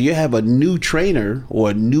 So you have a new trainer or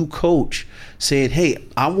a new coach saying, hey,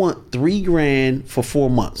 I want 3 grand for 4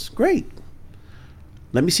 months. Great.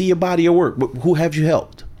 Let me see your body of work. Who have you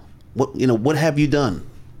helped? What have you done?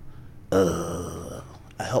 I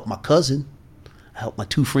helped my cousin. I helped my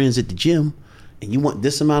 2 friends at the gym. And you want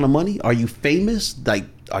this amount of money? Are you famous? Like,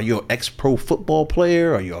 are you an ex-pro football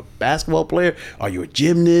player? Are you a basketball player? Are you a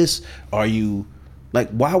gymnast? Are you, like,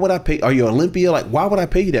 why would I pay? Are you an Olympia? Like, why would I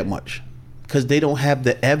pay you that much? Because they don't have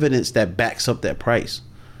the evidence that backs up that price.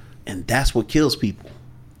 And that's what kills people.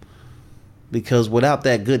 Because without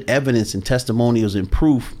that good evidence and testimonials and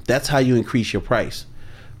proof, that's how you increase your price.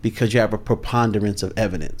 Because you have a preponderance of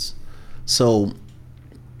evidence. So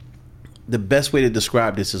the best way to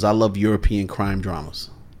describe this is, I love European crime dramas.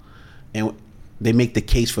 And they make the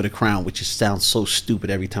case for the crown, which just sounds so stupid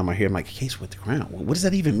every time I hear it. I'm like, case for the crown? What does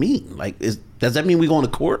that even mean? Like, does that mean we going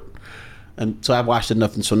to court? And so I've watched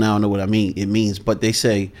enough, and so now I know what it means. But they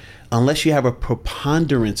say, unless you have a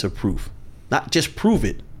preponderance of proof, not just prove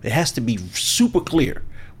it, it has to be super clear.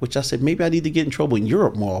 Which I said, maybe I need to get in trouble in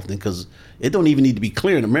Europe more often, because it don't even need to be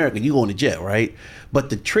clear in America. You going to jail, right? But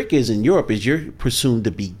the trick is, in Europe, is you're presumed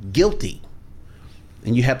to be guilty,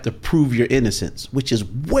 and you have to prove your innocence, which is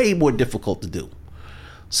way more difficult to do.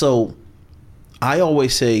 So I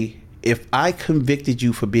always say, if I convicted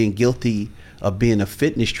you for being guilty of being a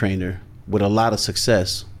fitness trainer with a lot of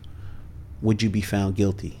success, would you be found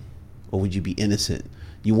guilty, or would you be innocent?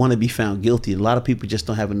 You want to be found guilty. A lot of people just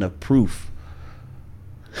don't have enough proof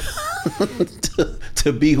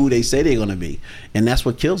to be who they say they're going to be. And that's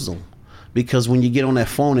what kills them. Because when you get on that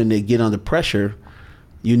phone and they get under pressure,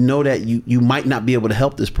 you know that you might not be able to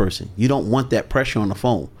help this person. You don't want that pressure on the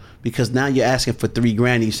phone, because now you're asking for 3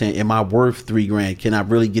 grand. You're saying, am I worth 3 grand? Can I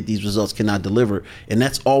really get these results? Can I deliver? And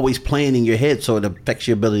that's always playing in your head, so it affects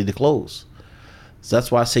your ability to close. So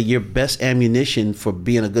that's why I say your best ammunition for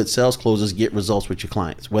being a good sales closer is get results with your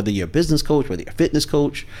clients. Whether you're a business coach, whether you're a fitness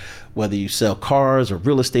coach, whether you sell cars or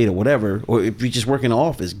real estate or whatever, or if you just work in the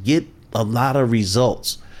office, get a lot of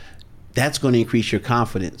results. That's going to increase your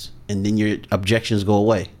confidence, and then your objections go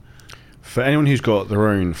away. For anyone who's got their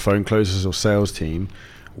own phone closers or sales team,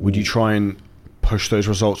 would you try and push those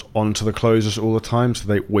results onto the closers all the time, so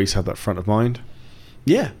they always have that front of mind?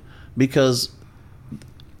 Yeah, because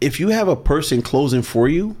if you have a person closing for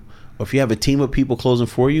you, or if you have a team of people closing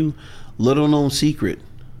for you, little known secret,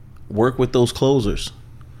 work with those closers.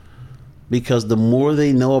 Because the more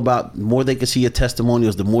they know about, the more they can see your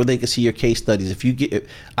testimonials, the more they can see your case studies. If you get,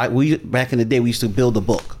 back in the day, we used to build a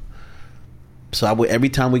book. So every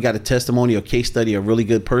time we got a testimony or case study, a really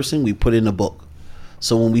good person, we put in a book.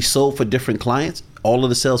 So when we sold for different clients, all of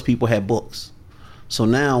the salespeople had books. So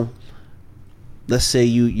now, let's say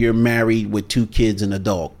you're married with 2 kids and a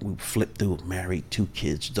dog. We flip through, married, 2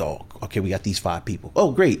 kids, dog. Okay, we got these 5 people.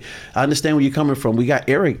 Oh, great. I understand where you're coming from. We got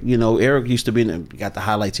Eric. Eric used to be we got the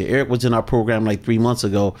highlights here. Eric was in our program like 3 months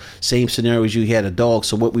ago. Same scenario as you. He had a dog.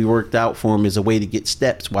 So what we worked out for him is a way to get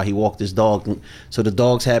steps while he walked his dog. So the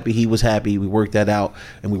dog's happy. He was happy. We worked that out,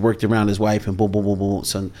 and we worked around his wife, and boom, boom, boom, boom.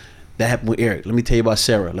 So that happened with Eric. Let me tell you about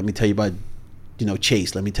Sarah. Let me tell you about,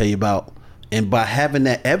 Chase. Let me tell you about, and by having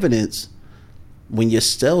that evidence, when your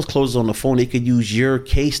sales closes on the phone, they could use your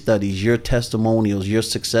case studies, your testimonials, your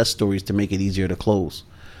success stories to make it easier to close.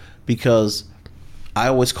 Because I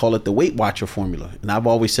always call it the Weight Watcher formula. And I've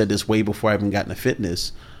always said this way before I even got into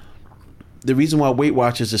fitness. The reason why Weight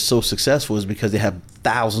Watchers is so successful is because they have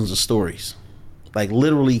thousands of stories. Like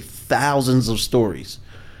literally thousands of stories.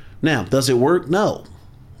 Now, does it work? No.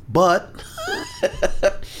 But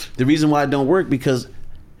the reason why it don't work, because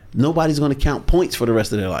nobody's going to count points for the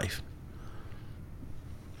rest of their life.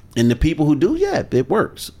 And the people who do, yeah, it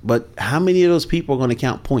works. But how many of those people are going to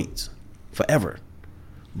count points forever?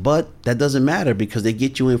 But that doesn't matter because they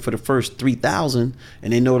get you in for the first 3,000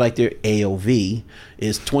 and they know like their AOV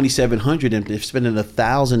is 2,700 and they're spending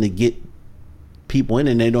 1,000 to get people in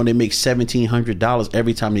and they know they make $1,700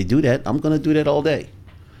 every time they do that. I'm going to do that all day.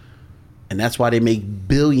 And that's why they make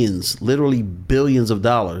billions, literally billions of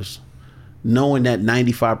dollars, knowing that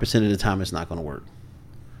 95% of the time it's not going to work.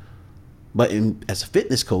 But as a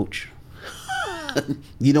fitness coach,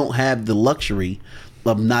 you don't have the luxury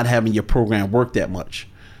of not having your program work that much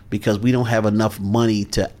because we don't have enough money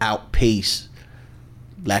to outpace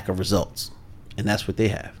lack of results. And that's what they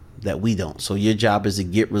have, that we don't. So your job is to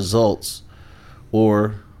get results,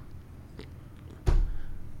 or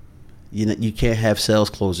you can't have sales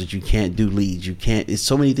closers, you can't do leads, you can't, it's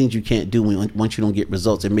so many things you can't do once you don't get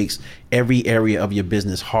results. It makes every area of your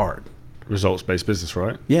business hard. Results-based business,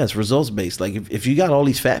 right? Yeah, it's results-based. Like if you got all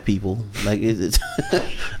these fat people, like it's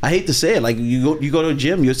I hate to say it, like you go to a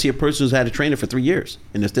gym, you'll see a person who's had a trainer for 3 years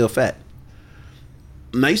and they're still fat.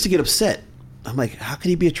 And I used to get upset. I'm like, how could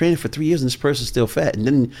he be a trainer for 3 years and this person's still fat? And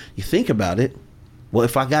then you think about it. Well,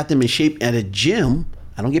 if I got them in shape at a gym,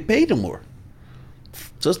 I don't get paid no more.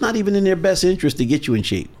 So it's not even in their best interest to get you in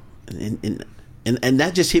shape. And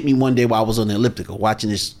that just hit me one day while I was on the elliptical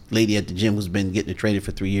watching this lady at the gym who's been getting a trainer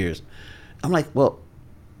for 3 years. I'm like, well,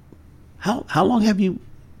 how long have you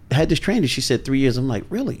had this trainer? She said 3 years. I'm like,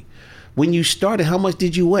 really? When you started, how much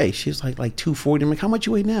did you weigh? She was like 240. I'm like, how much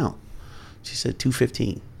you weigh now? She said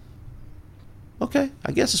 215. Okay,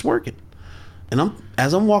 I guess it's working. And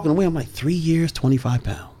as I'm walking away, I'm like, 3 years, 25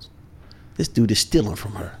 pounds. This dude is stealing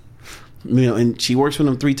from her. And she works with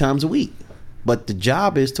him 3 times a week. But the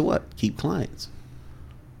job is to what? Keep clients.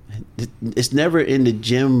 It's never in the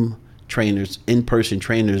gym trainers, in-person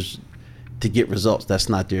trainers, to get results. That's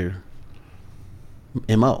not their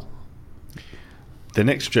MO. The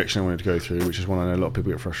next objection I wanted to go through, which is one I know a lot of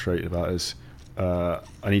people get frustrated about, is I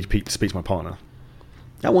need to speak to my partner.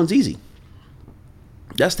 That one's easy.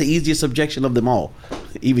 That's the easiest objection of them all.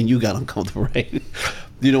 Even you got uncomfortable, right?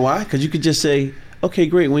 You know why? Because you could just say, okay,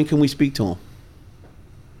 great, when can we speak to him?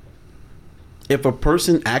 If a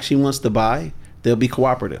person actually wants to buy, they'll be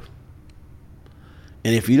cooperative.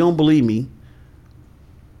 And if you don't believe me,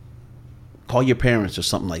 call your parents or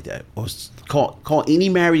something like that. Or call any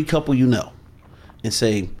married couple you know and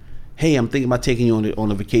say, hey, I'm thinking about taking you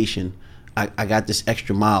on a vacation. I got this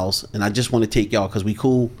extra miles and I just want to take y'all because we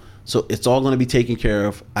cool. So it's all going to be taken care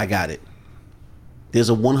of. I got it. There's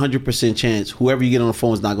a 100% chance whoever you get on the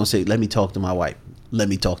phone is not going to say, let me talk to my wife. Let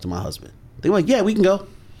me talk to my husband. They're like, yeah, we can go.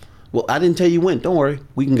 Well, I didn't tell you when. Don't worry.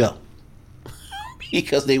 We can go.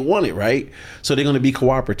 Because they want it, right? So they're going to be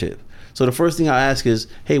cooperative. So the first thing I ask is,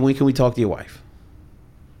 hey, when can we talk to your wife?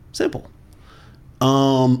 Simple.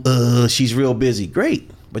 She's real busy. Great.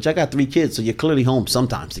 But y'all got 3 kids, so you're clearly home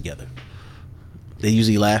sometimes together. They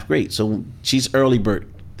usually laugh. Great. So she's early bird.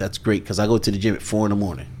 That's great because I go to the gym at 4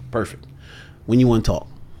 a.m. Perfect. When you want to talk?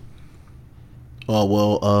 Oh,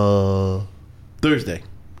 well, Thursday.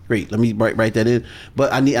 Great. Let me write that in.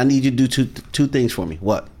 But I need you to do two things for me.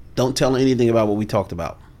 What? Don't tell her anything about what we talked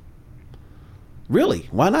about. Really?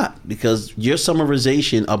 Why not? Because your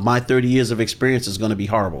summarization of my 30 years of experience is going to be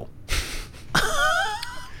horrible.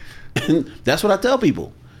 And that's what I tell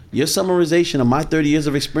people. Your summarization of my 30 years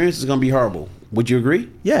of experience is going to be horrible. Would you agree?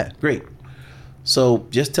 Yeah, great. So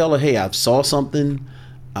just tell her, hey, I saw something.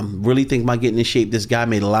 I'm really thinking about getting in shape. This guy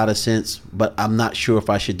made a lot of sense, but I'm not sure if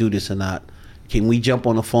I should do this or not. Can we jump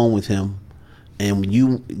on the phone with him and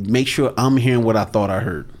you make sure I'm hearing what I thought I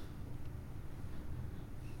heard?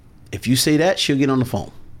 If you say that, she'll get on the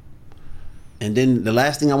phone. And then the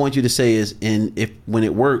last thing I want you to say is, when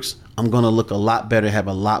it works, I'm going to look a lot better, have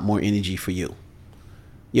a lot more energy for you.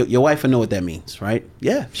 Your wife will know what that means, right?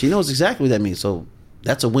 Yeah, she knows exactly what that means. So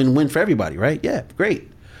that's a win-win for everybody, right? Yeah, great.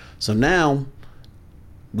 So now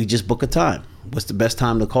we just book a time. What's the best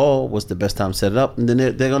time to call? What's the best time to set it up? And then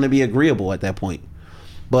they're going to be agreeable at that point.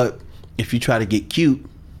 But if you try to get cute,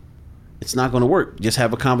 it's not going to work. Just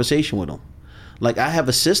have a conversation with them. Like I have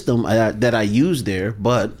a system that I use there,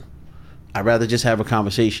 but I'd rather just have a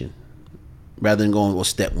conversation rather than going, well,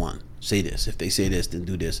 step 1, say this. If they say this, then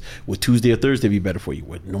do this. Would Tuesday or Thursday be better for you?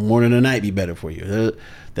 Would no morning or night be better for you?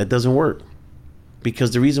 That doesn't work.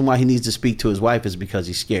 Because the reason why he needs to speak to his wife is because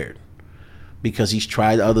he's scared. Because he's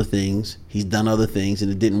tried other things, he's done other things,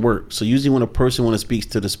 and it didn't work. So usually when a person want to speak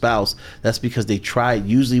to the spouse, that's because they tried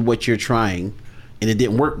usually what you're trying, and it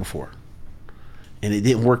didn't work before. And it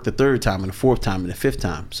didn't work the 3rd time, and the 4th time, and the 5th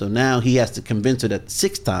time. So now he has to convince her that the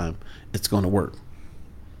 6th time it's going to work.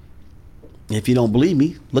 And if you don't believe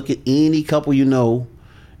me, look at any couple you know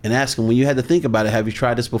and ask them, when you had to think about it, have you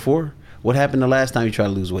tried this before? What happened the last time you tried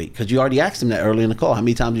to lose weight? Because you already asked him that early in the call. How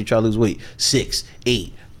many times did you try to lose weight? 6,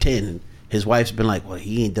 8, 10. His wife's been like, well,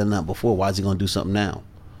 he ain't done that before. Why is he going to do something now?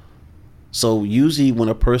 So usually when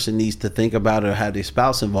a person needs to think about it or have their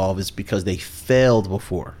spouse involved, it's because they failed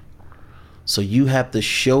before. So you have to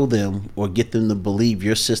show them or get them to believe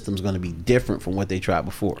your system's going to be different from what they tried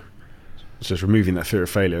before. It's just removing that fear of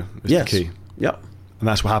failure is the key. Yep. And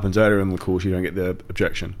that's what happens earlier in the course. You don't get the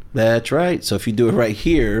objection. That's right. So if you do it right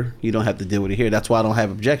here, you don't have to deal with it here. That's why I don't have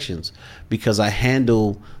objections, because I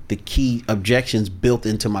handle the key objections built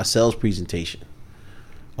into my sales presentation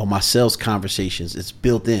or my sales conversations. It's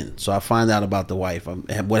built in. So I find out about the wife.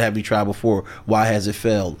 What have you tried before? Why has it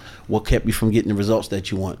failed? What kept you from getting the results that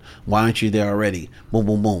you want? Why aren't you there already? Boom,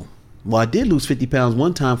 boom, boom. Well, I did lose 50 pounds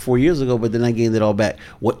one time 4 years ago, but then I gained it all back.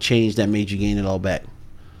 What changed that made you gain it all back?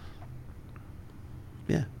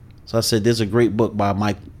 Yeah. So I said, there's a great book by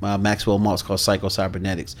Maxwell Maltz called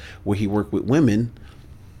Psycho-Cybernetics, where he worked with women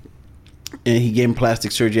and he gave them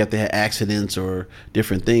plastic surgery after they had accidents or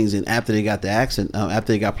different things. And after they got the accident,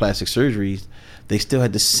 after they got plastic surgeries, they still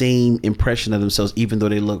had the same impression of themselves, even though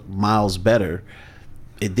they looked miles better.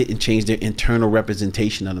 It didn't change their internal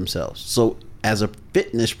representation of themselves. So as a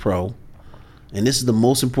fitness pro, and this is the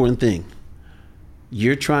most important thing,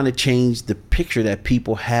 you're trying to change the picture that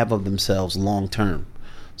people have of themselves long term.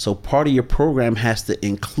 So part of your program has to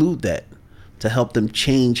include that to help them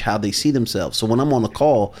change how they see themselves. So when I'm on a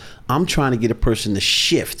call, I'm trying to get a person to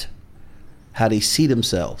shift how they see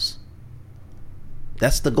themselves.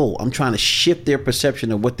 That's the goal. I'm trying to shift their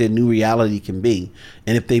perception of what their new reality can be.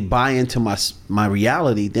 And if they buy into my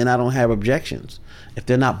reality, then I don't have objections. If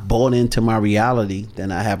they're not bought into my reality,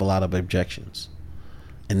 then I have a lot of objections.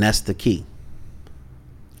 And that's the key.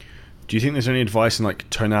 Do you think there's any advice in like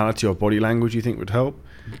tonality or body language you think would help?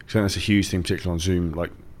 Because I think that's a huge thing, particularly on Zoom,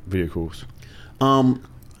 like video calls.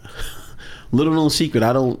 Little known secret,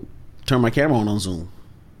 I don't turn my camera on Zoom.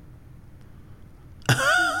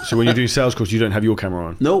 So when you're doing sales calls, you don't have your camera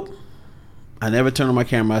on? Nope. I never turn on my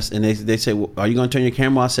camera. And they say, well, are you going to turn your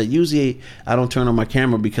camera on? I said, usually I don't turn on my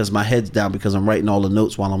camera because my head's down because I'm writing all the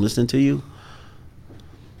notes while I'm listening to you.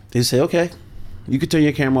 They say, okay, you can turn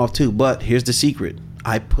your camera off too. But here's the secret.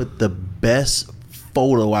 I put the best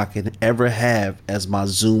photo I can ever have as my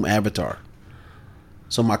Zoom avatar.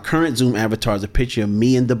 So my current Zoom avatar is a picture of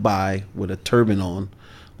me in Dubai with a turban on,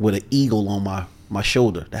 with an eagle on my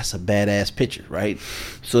shoulder. That's a badass picture, right?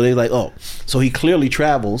 So they're like, oh, so he clearly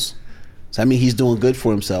travels. So that means he's doing good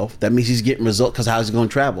for himself. That means he's getting results, because how's he going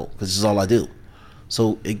to travel? Because this is all I do.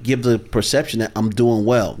 So it gives a perception that I'm doing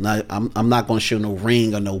well. Now, I'm not going to show no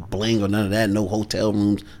ring or no bling or none of that, no hotel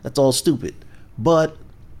rooms. That's all stupid. But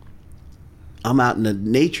I'm out in the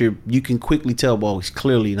nature. You can quickly tell, well, he's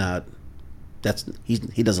clearly not.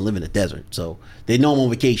 He doesn't live in the desert. So they know I'm on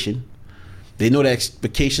vacation. They know that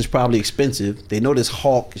vacation's probably expensive. They know this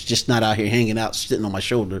hawk is just not out here hanging out, sitting on my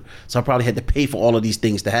shoulder. So I probably had to pay for all of these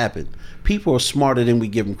things to happen. People are smarter than we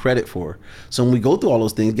give them credit for. So when we go through all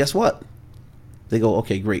those things, guess what? They go,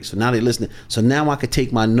 okay, great. So now they're listening. So now I could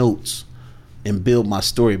take my notes and build my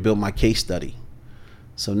story, build my case study.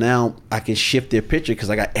 So now I can shift their picture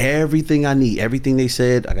because I got everything I need. Everything they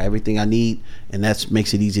said, I got everything I need. And that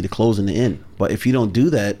makes it easy to close in the end. But if you don't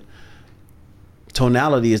do that,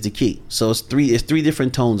 tonality is the key. So it's three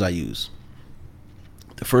different tones I use.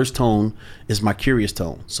 The first tone is my curious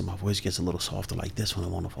tone. So my voice gets a little softer like this when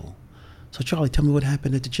I'm on the phone. So Charlie, tell me what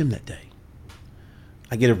happened at the gym that day.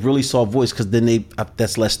 I get a really soft voice because then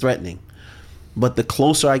that's less threatening. But the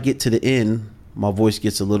closer I get to the end, my voice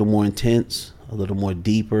gets a little more intense, a little more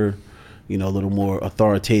deeper, a little more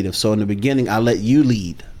authoritative. So in the beginning, I let you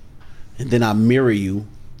lead, and then I mirror you,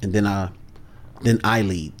 and then I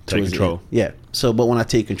lead. Take control. Yeah. So, but when I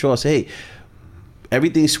take control, I say, hey,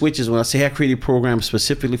 everything switches. When I say I created a program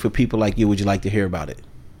specifically for people like you, would you like to hear about it?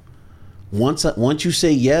 Once you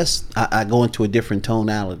say yes, I go into a different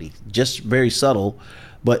tonality, just very subtle,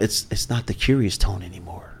 but it's not the curious tone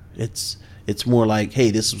anymore. It's more like, hey,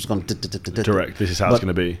 this was going to direct. This is how it's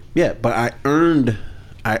going to be. Yeah, but I earned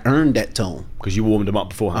that tone because you warmed them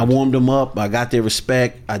up beforehand. I warmed them up. I got their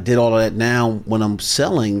respect. I did all of that. Now, when I'm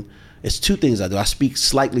selling, it's two things I do. I speak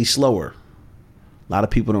slightly slower. A lot of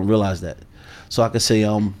people don't realize that. So I could say,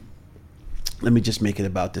 let me just make it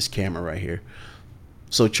about this camera right here.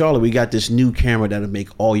 So Charlie, we got this new camera that'll make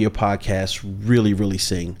all your podcasts really, really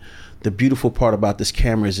sing. The beautiful part about this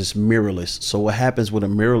camera is it's mirrorless. So what happens with a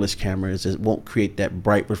mirrorless camera is it won't create that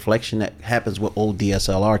bright reflection that happens with old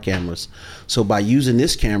DSLR cameras. So by using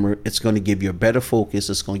this camera, it's going to give you a better focus.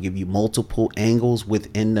 It's going to give you multiple angles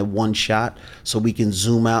within the one shot, so we can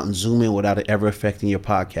zoom out and zoom in without it ever affecting your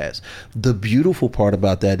podcast. The beautiful part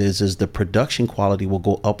about that is the production quality will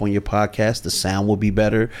go up on your podcast. The sound will be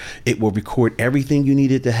better. It will record everything you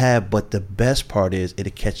need it to have. But the best part is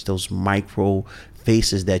it'll catch those micro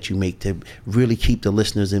faces that you make to really keep the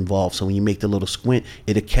listeners involved. So when you make the little squint,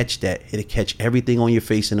 it'll catch that. It'll catch everything on your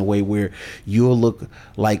face in a way where you'll look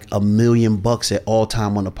like $1,000,000 at all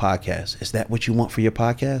time on the podcast. Is that what you want for your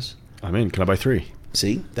podcast? I'm in. Can I buy 3?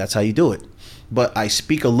 See, that's how you do it. But I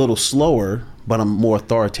speak a little slower, but I'm more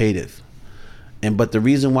authoritative. But the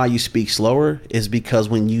reason why you speak slower is because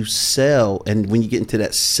when you sell and when you get into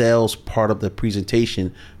that sales part of the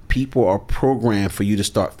presentation, people are programmed for you to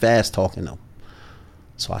start fast talking them.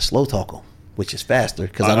 So I slow talk them, which is faster.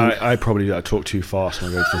 Because I probably talk too fast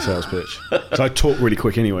when I go to the sales pitch. Because I talk really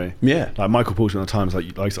quick anyway. Yeah. Like Michael Paulson at times,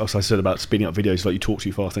 like I said about speeding up videos, like you talk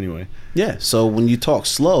too fast anyway. Yeah. So when you talk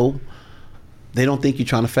slow, they don't think you're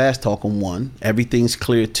trying to fast talk them, 1. Everything's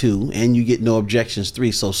clear, 2. And you get no objections,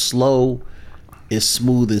 3. So slow is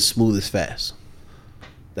smooth and smooth is fast.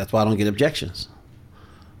 That's why I don't get objections.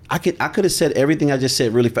 I could have said everything I just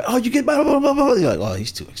said really fast. Oh, you get blah, blah, blah, blah. You're like, oh,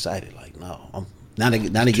 he's too excited. Like, no, Now they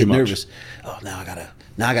get nervous. Oh, now I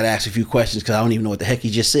gotta ask a few questions because I don't even know what the heck he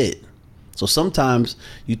just said. So sometimes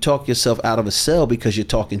you talk yourself out of a sell because you're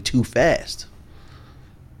talking too fast,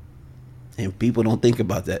 and people don't think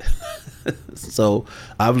about that. So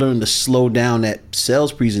I've learned to slow down that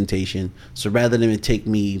sales presentation. So rather than it take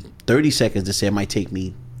me 30 seconds to say, it might take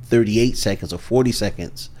me 38 seconds or 40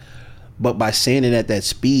 seconds. But by saying it at that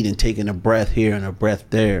speed and taking a breath here and a breath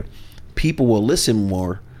there, people will listen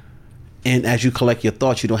more. And as you collect your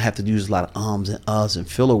thoughts, you don't have to use a lot of ums and uhs and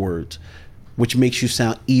filler words, which makes you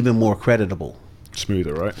sound even more creditable.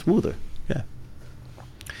 Smoother, right? Smoother, yeah.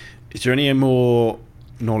 Is there any more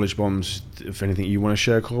knowledge bombs, if anything, you want to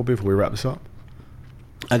share, Korby, before we wrap this up?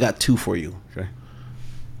 I got 2 for you. Okay.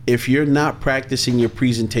 If you're not practicing your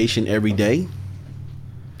presentation every day,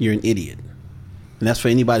 you're an idiot. And that's for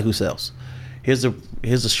anybody who sells. Here's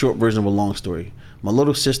a short version of a long story. My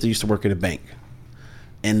little sister used to work at a bank.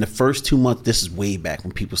 And the first 2 months, this is way back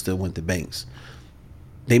when people still went to banks,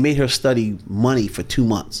 they made her study money for 2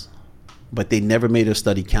 months, but they never made her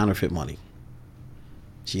study counterfeit money.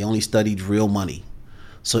 She only studied real money.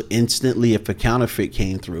 So instantly, if a counterfeit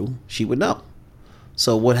came through, she would know.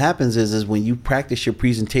 So what happens is when you practice your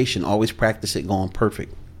presentation, always practice it going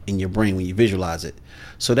perfect in your brain when you visualize it.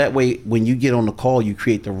 So that way, when you get on the call, you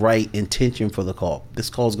create the right intention for the call.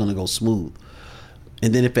 This call is going to go smooth.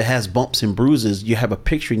 And then if it has bumps and bruises, you have a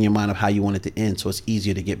picture in your mind of how you want it to end. So it's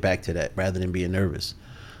easier to get back to that rather than being nervous.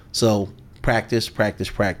 So practice, practice,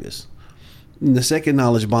 practice. And the second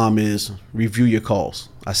knowledge bomb is review your calls.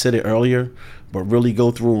 I said it earlier, but really go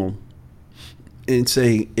through them and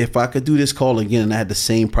say, if I could do this call again and I had the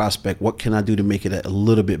same prospect, what can I do to make it a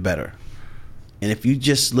little bit better? And if you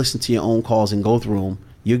just listen to your own calls and go through them,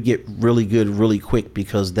 you'll get really good really quick,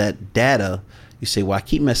 because that data, you say, well, I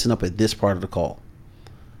keep messing up at this part of the call.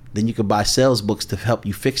 Then you can buy sales books to help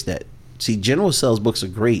you fix that. See, general sales books are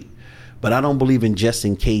great, but I don't believe in just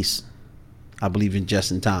in case. I believe in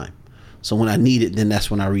just in time. So when I need it, then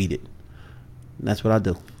that's when I read it. And that's what I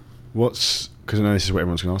do. Because I know this is what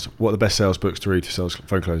everyone's going to ask, what are the best sales books to read for sales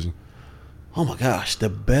phone closing? Oh my gosh, the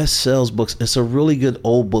best sales books. It's a really good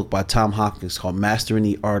old book by Tom Hopkins called Mastering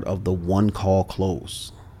the Art of the One Call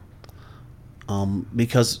Close.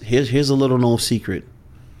 Because here's a little known secret.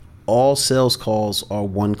 All sales calls are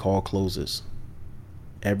one call closes.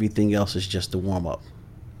 Everything else is just a warm up.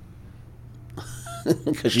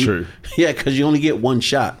 True. Yeah, because you only get one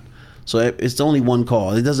shot. So it's only one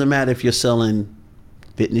call. It doesn't matter if you're selling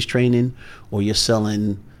fitness training or you're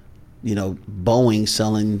selling, Boeing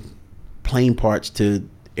selling plane parts to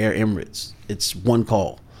Air Emirates. It's one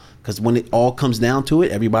call. Because when it all comes down to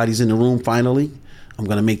it, everybody's in the room finally. I'm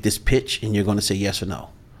going to make this pitch and you're going to say yes or no.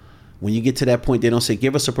 When you get to that point, they don't say,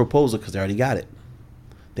 give us a proposal, because they already got it.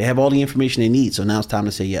 They have all the information they need, so now it's time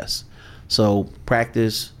to say yes. So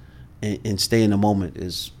practice and stay in the moment.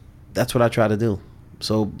 That's what I try to do.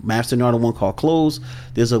 So Master the Art of One Call Close.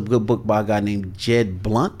 There's a good book by a guy named Jed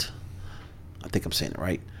Blunt. I think I'm saying it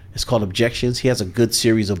right. It's called Objections. He has a good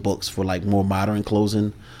series of books for like more modern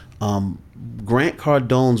closing. Grant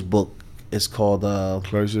Cardone's book is called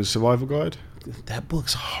Closer's Survival Guide. That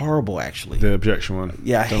book's horrible, actually. The objection one.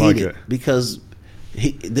 Yeah, I hate it because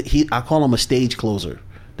I call him a stage closer.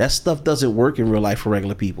 That stuff doesn't work in real life for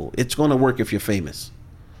regular people. It's going to work if you're famous.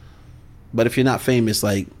 But if you're not famous,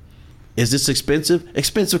 like, is this expensive?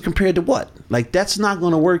 Expensive compared to what? Like, that's not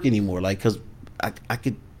going to work anymore. Like, because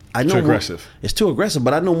I know too aggressive. It's too aggressive,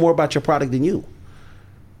 but I know more about your product than you.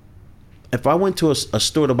 If I went to a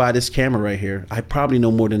store to buy this camera right here, I probably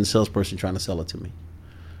know more than the salesperson trying to sell it to me.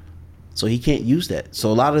 So he can't use that.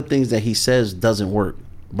 So a lot of the things that he says doesn't work.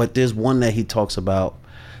 But there's one that he talks about.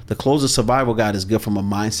 The Closer Survival Guide is good from a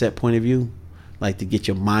mindset point of view, like to get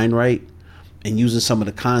your mind right and using some of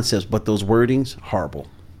the concepts, but those wordings, horrible.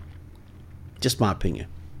 Just my opinion.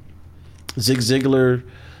 Zig Ziglar,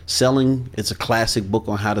 Selling, it's a classic book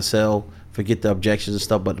on how to sell. Forget the objections and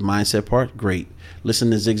stuff, but the mindset part, great.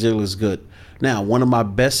 Listen to Zig Ziglar is good. Now, one of my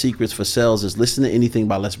best secrets for sales is listen to anything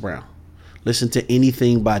by Les Brown. Listen to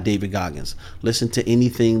anything by David Goggins. Listen to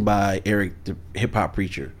anything by Eric, the hip hop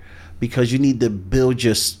preacher, because you need to build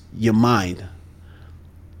your mind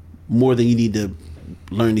more than you need to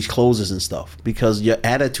learn these closes and stuff, because your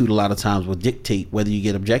attitude a lot of times will dictate whether you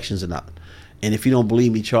get objections or not. And if you don't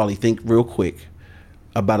believe me, Charlie, think real quick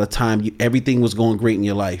about a time everything was going great in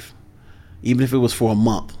your life, even if it was for a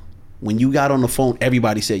month. When you got on the phone,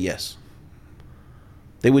 everybody said yes.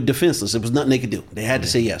 They were defenseless. It was nothing they could do. They had to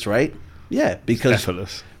say yes, right? Yeah,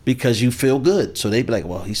 because you feel good. So they'd be like,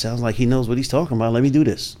 well, he sounds like he knows what he's talking about. Let me do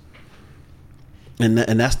this. And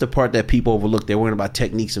that's the part that people overlook. They're worrying about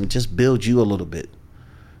techniques and just build you a little bit.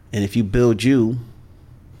 And if you build you,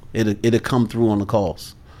 it'll come through on the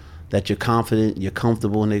calls. That you're confident, you're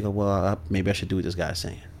comfortable, and they go, well, maybe I should do what this guy's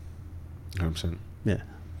saying. 100%. Yeah.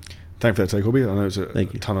 Thank you for that take, Korby. I know there's a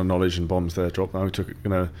ton of knowledge and bombs there dropped. I took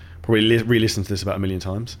probably re-listen to this about 1 million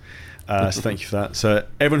times. So thank you for that. So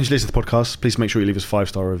everyone who's listening to the podcast, please make sure you leave us a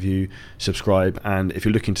 5-star review, subscribe, and if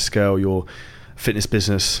you're looking to scale your fitness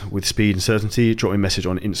business with speed and certainty, drop me a message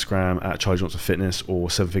on Instagram at Charlie Johnson Fitness or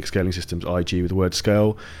 7 Figure Scaling Systems IG with the word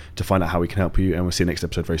scale to find out how we can help you, and we'll see you next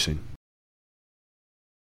episode very soon.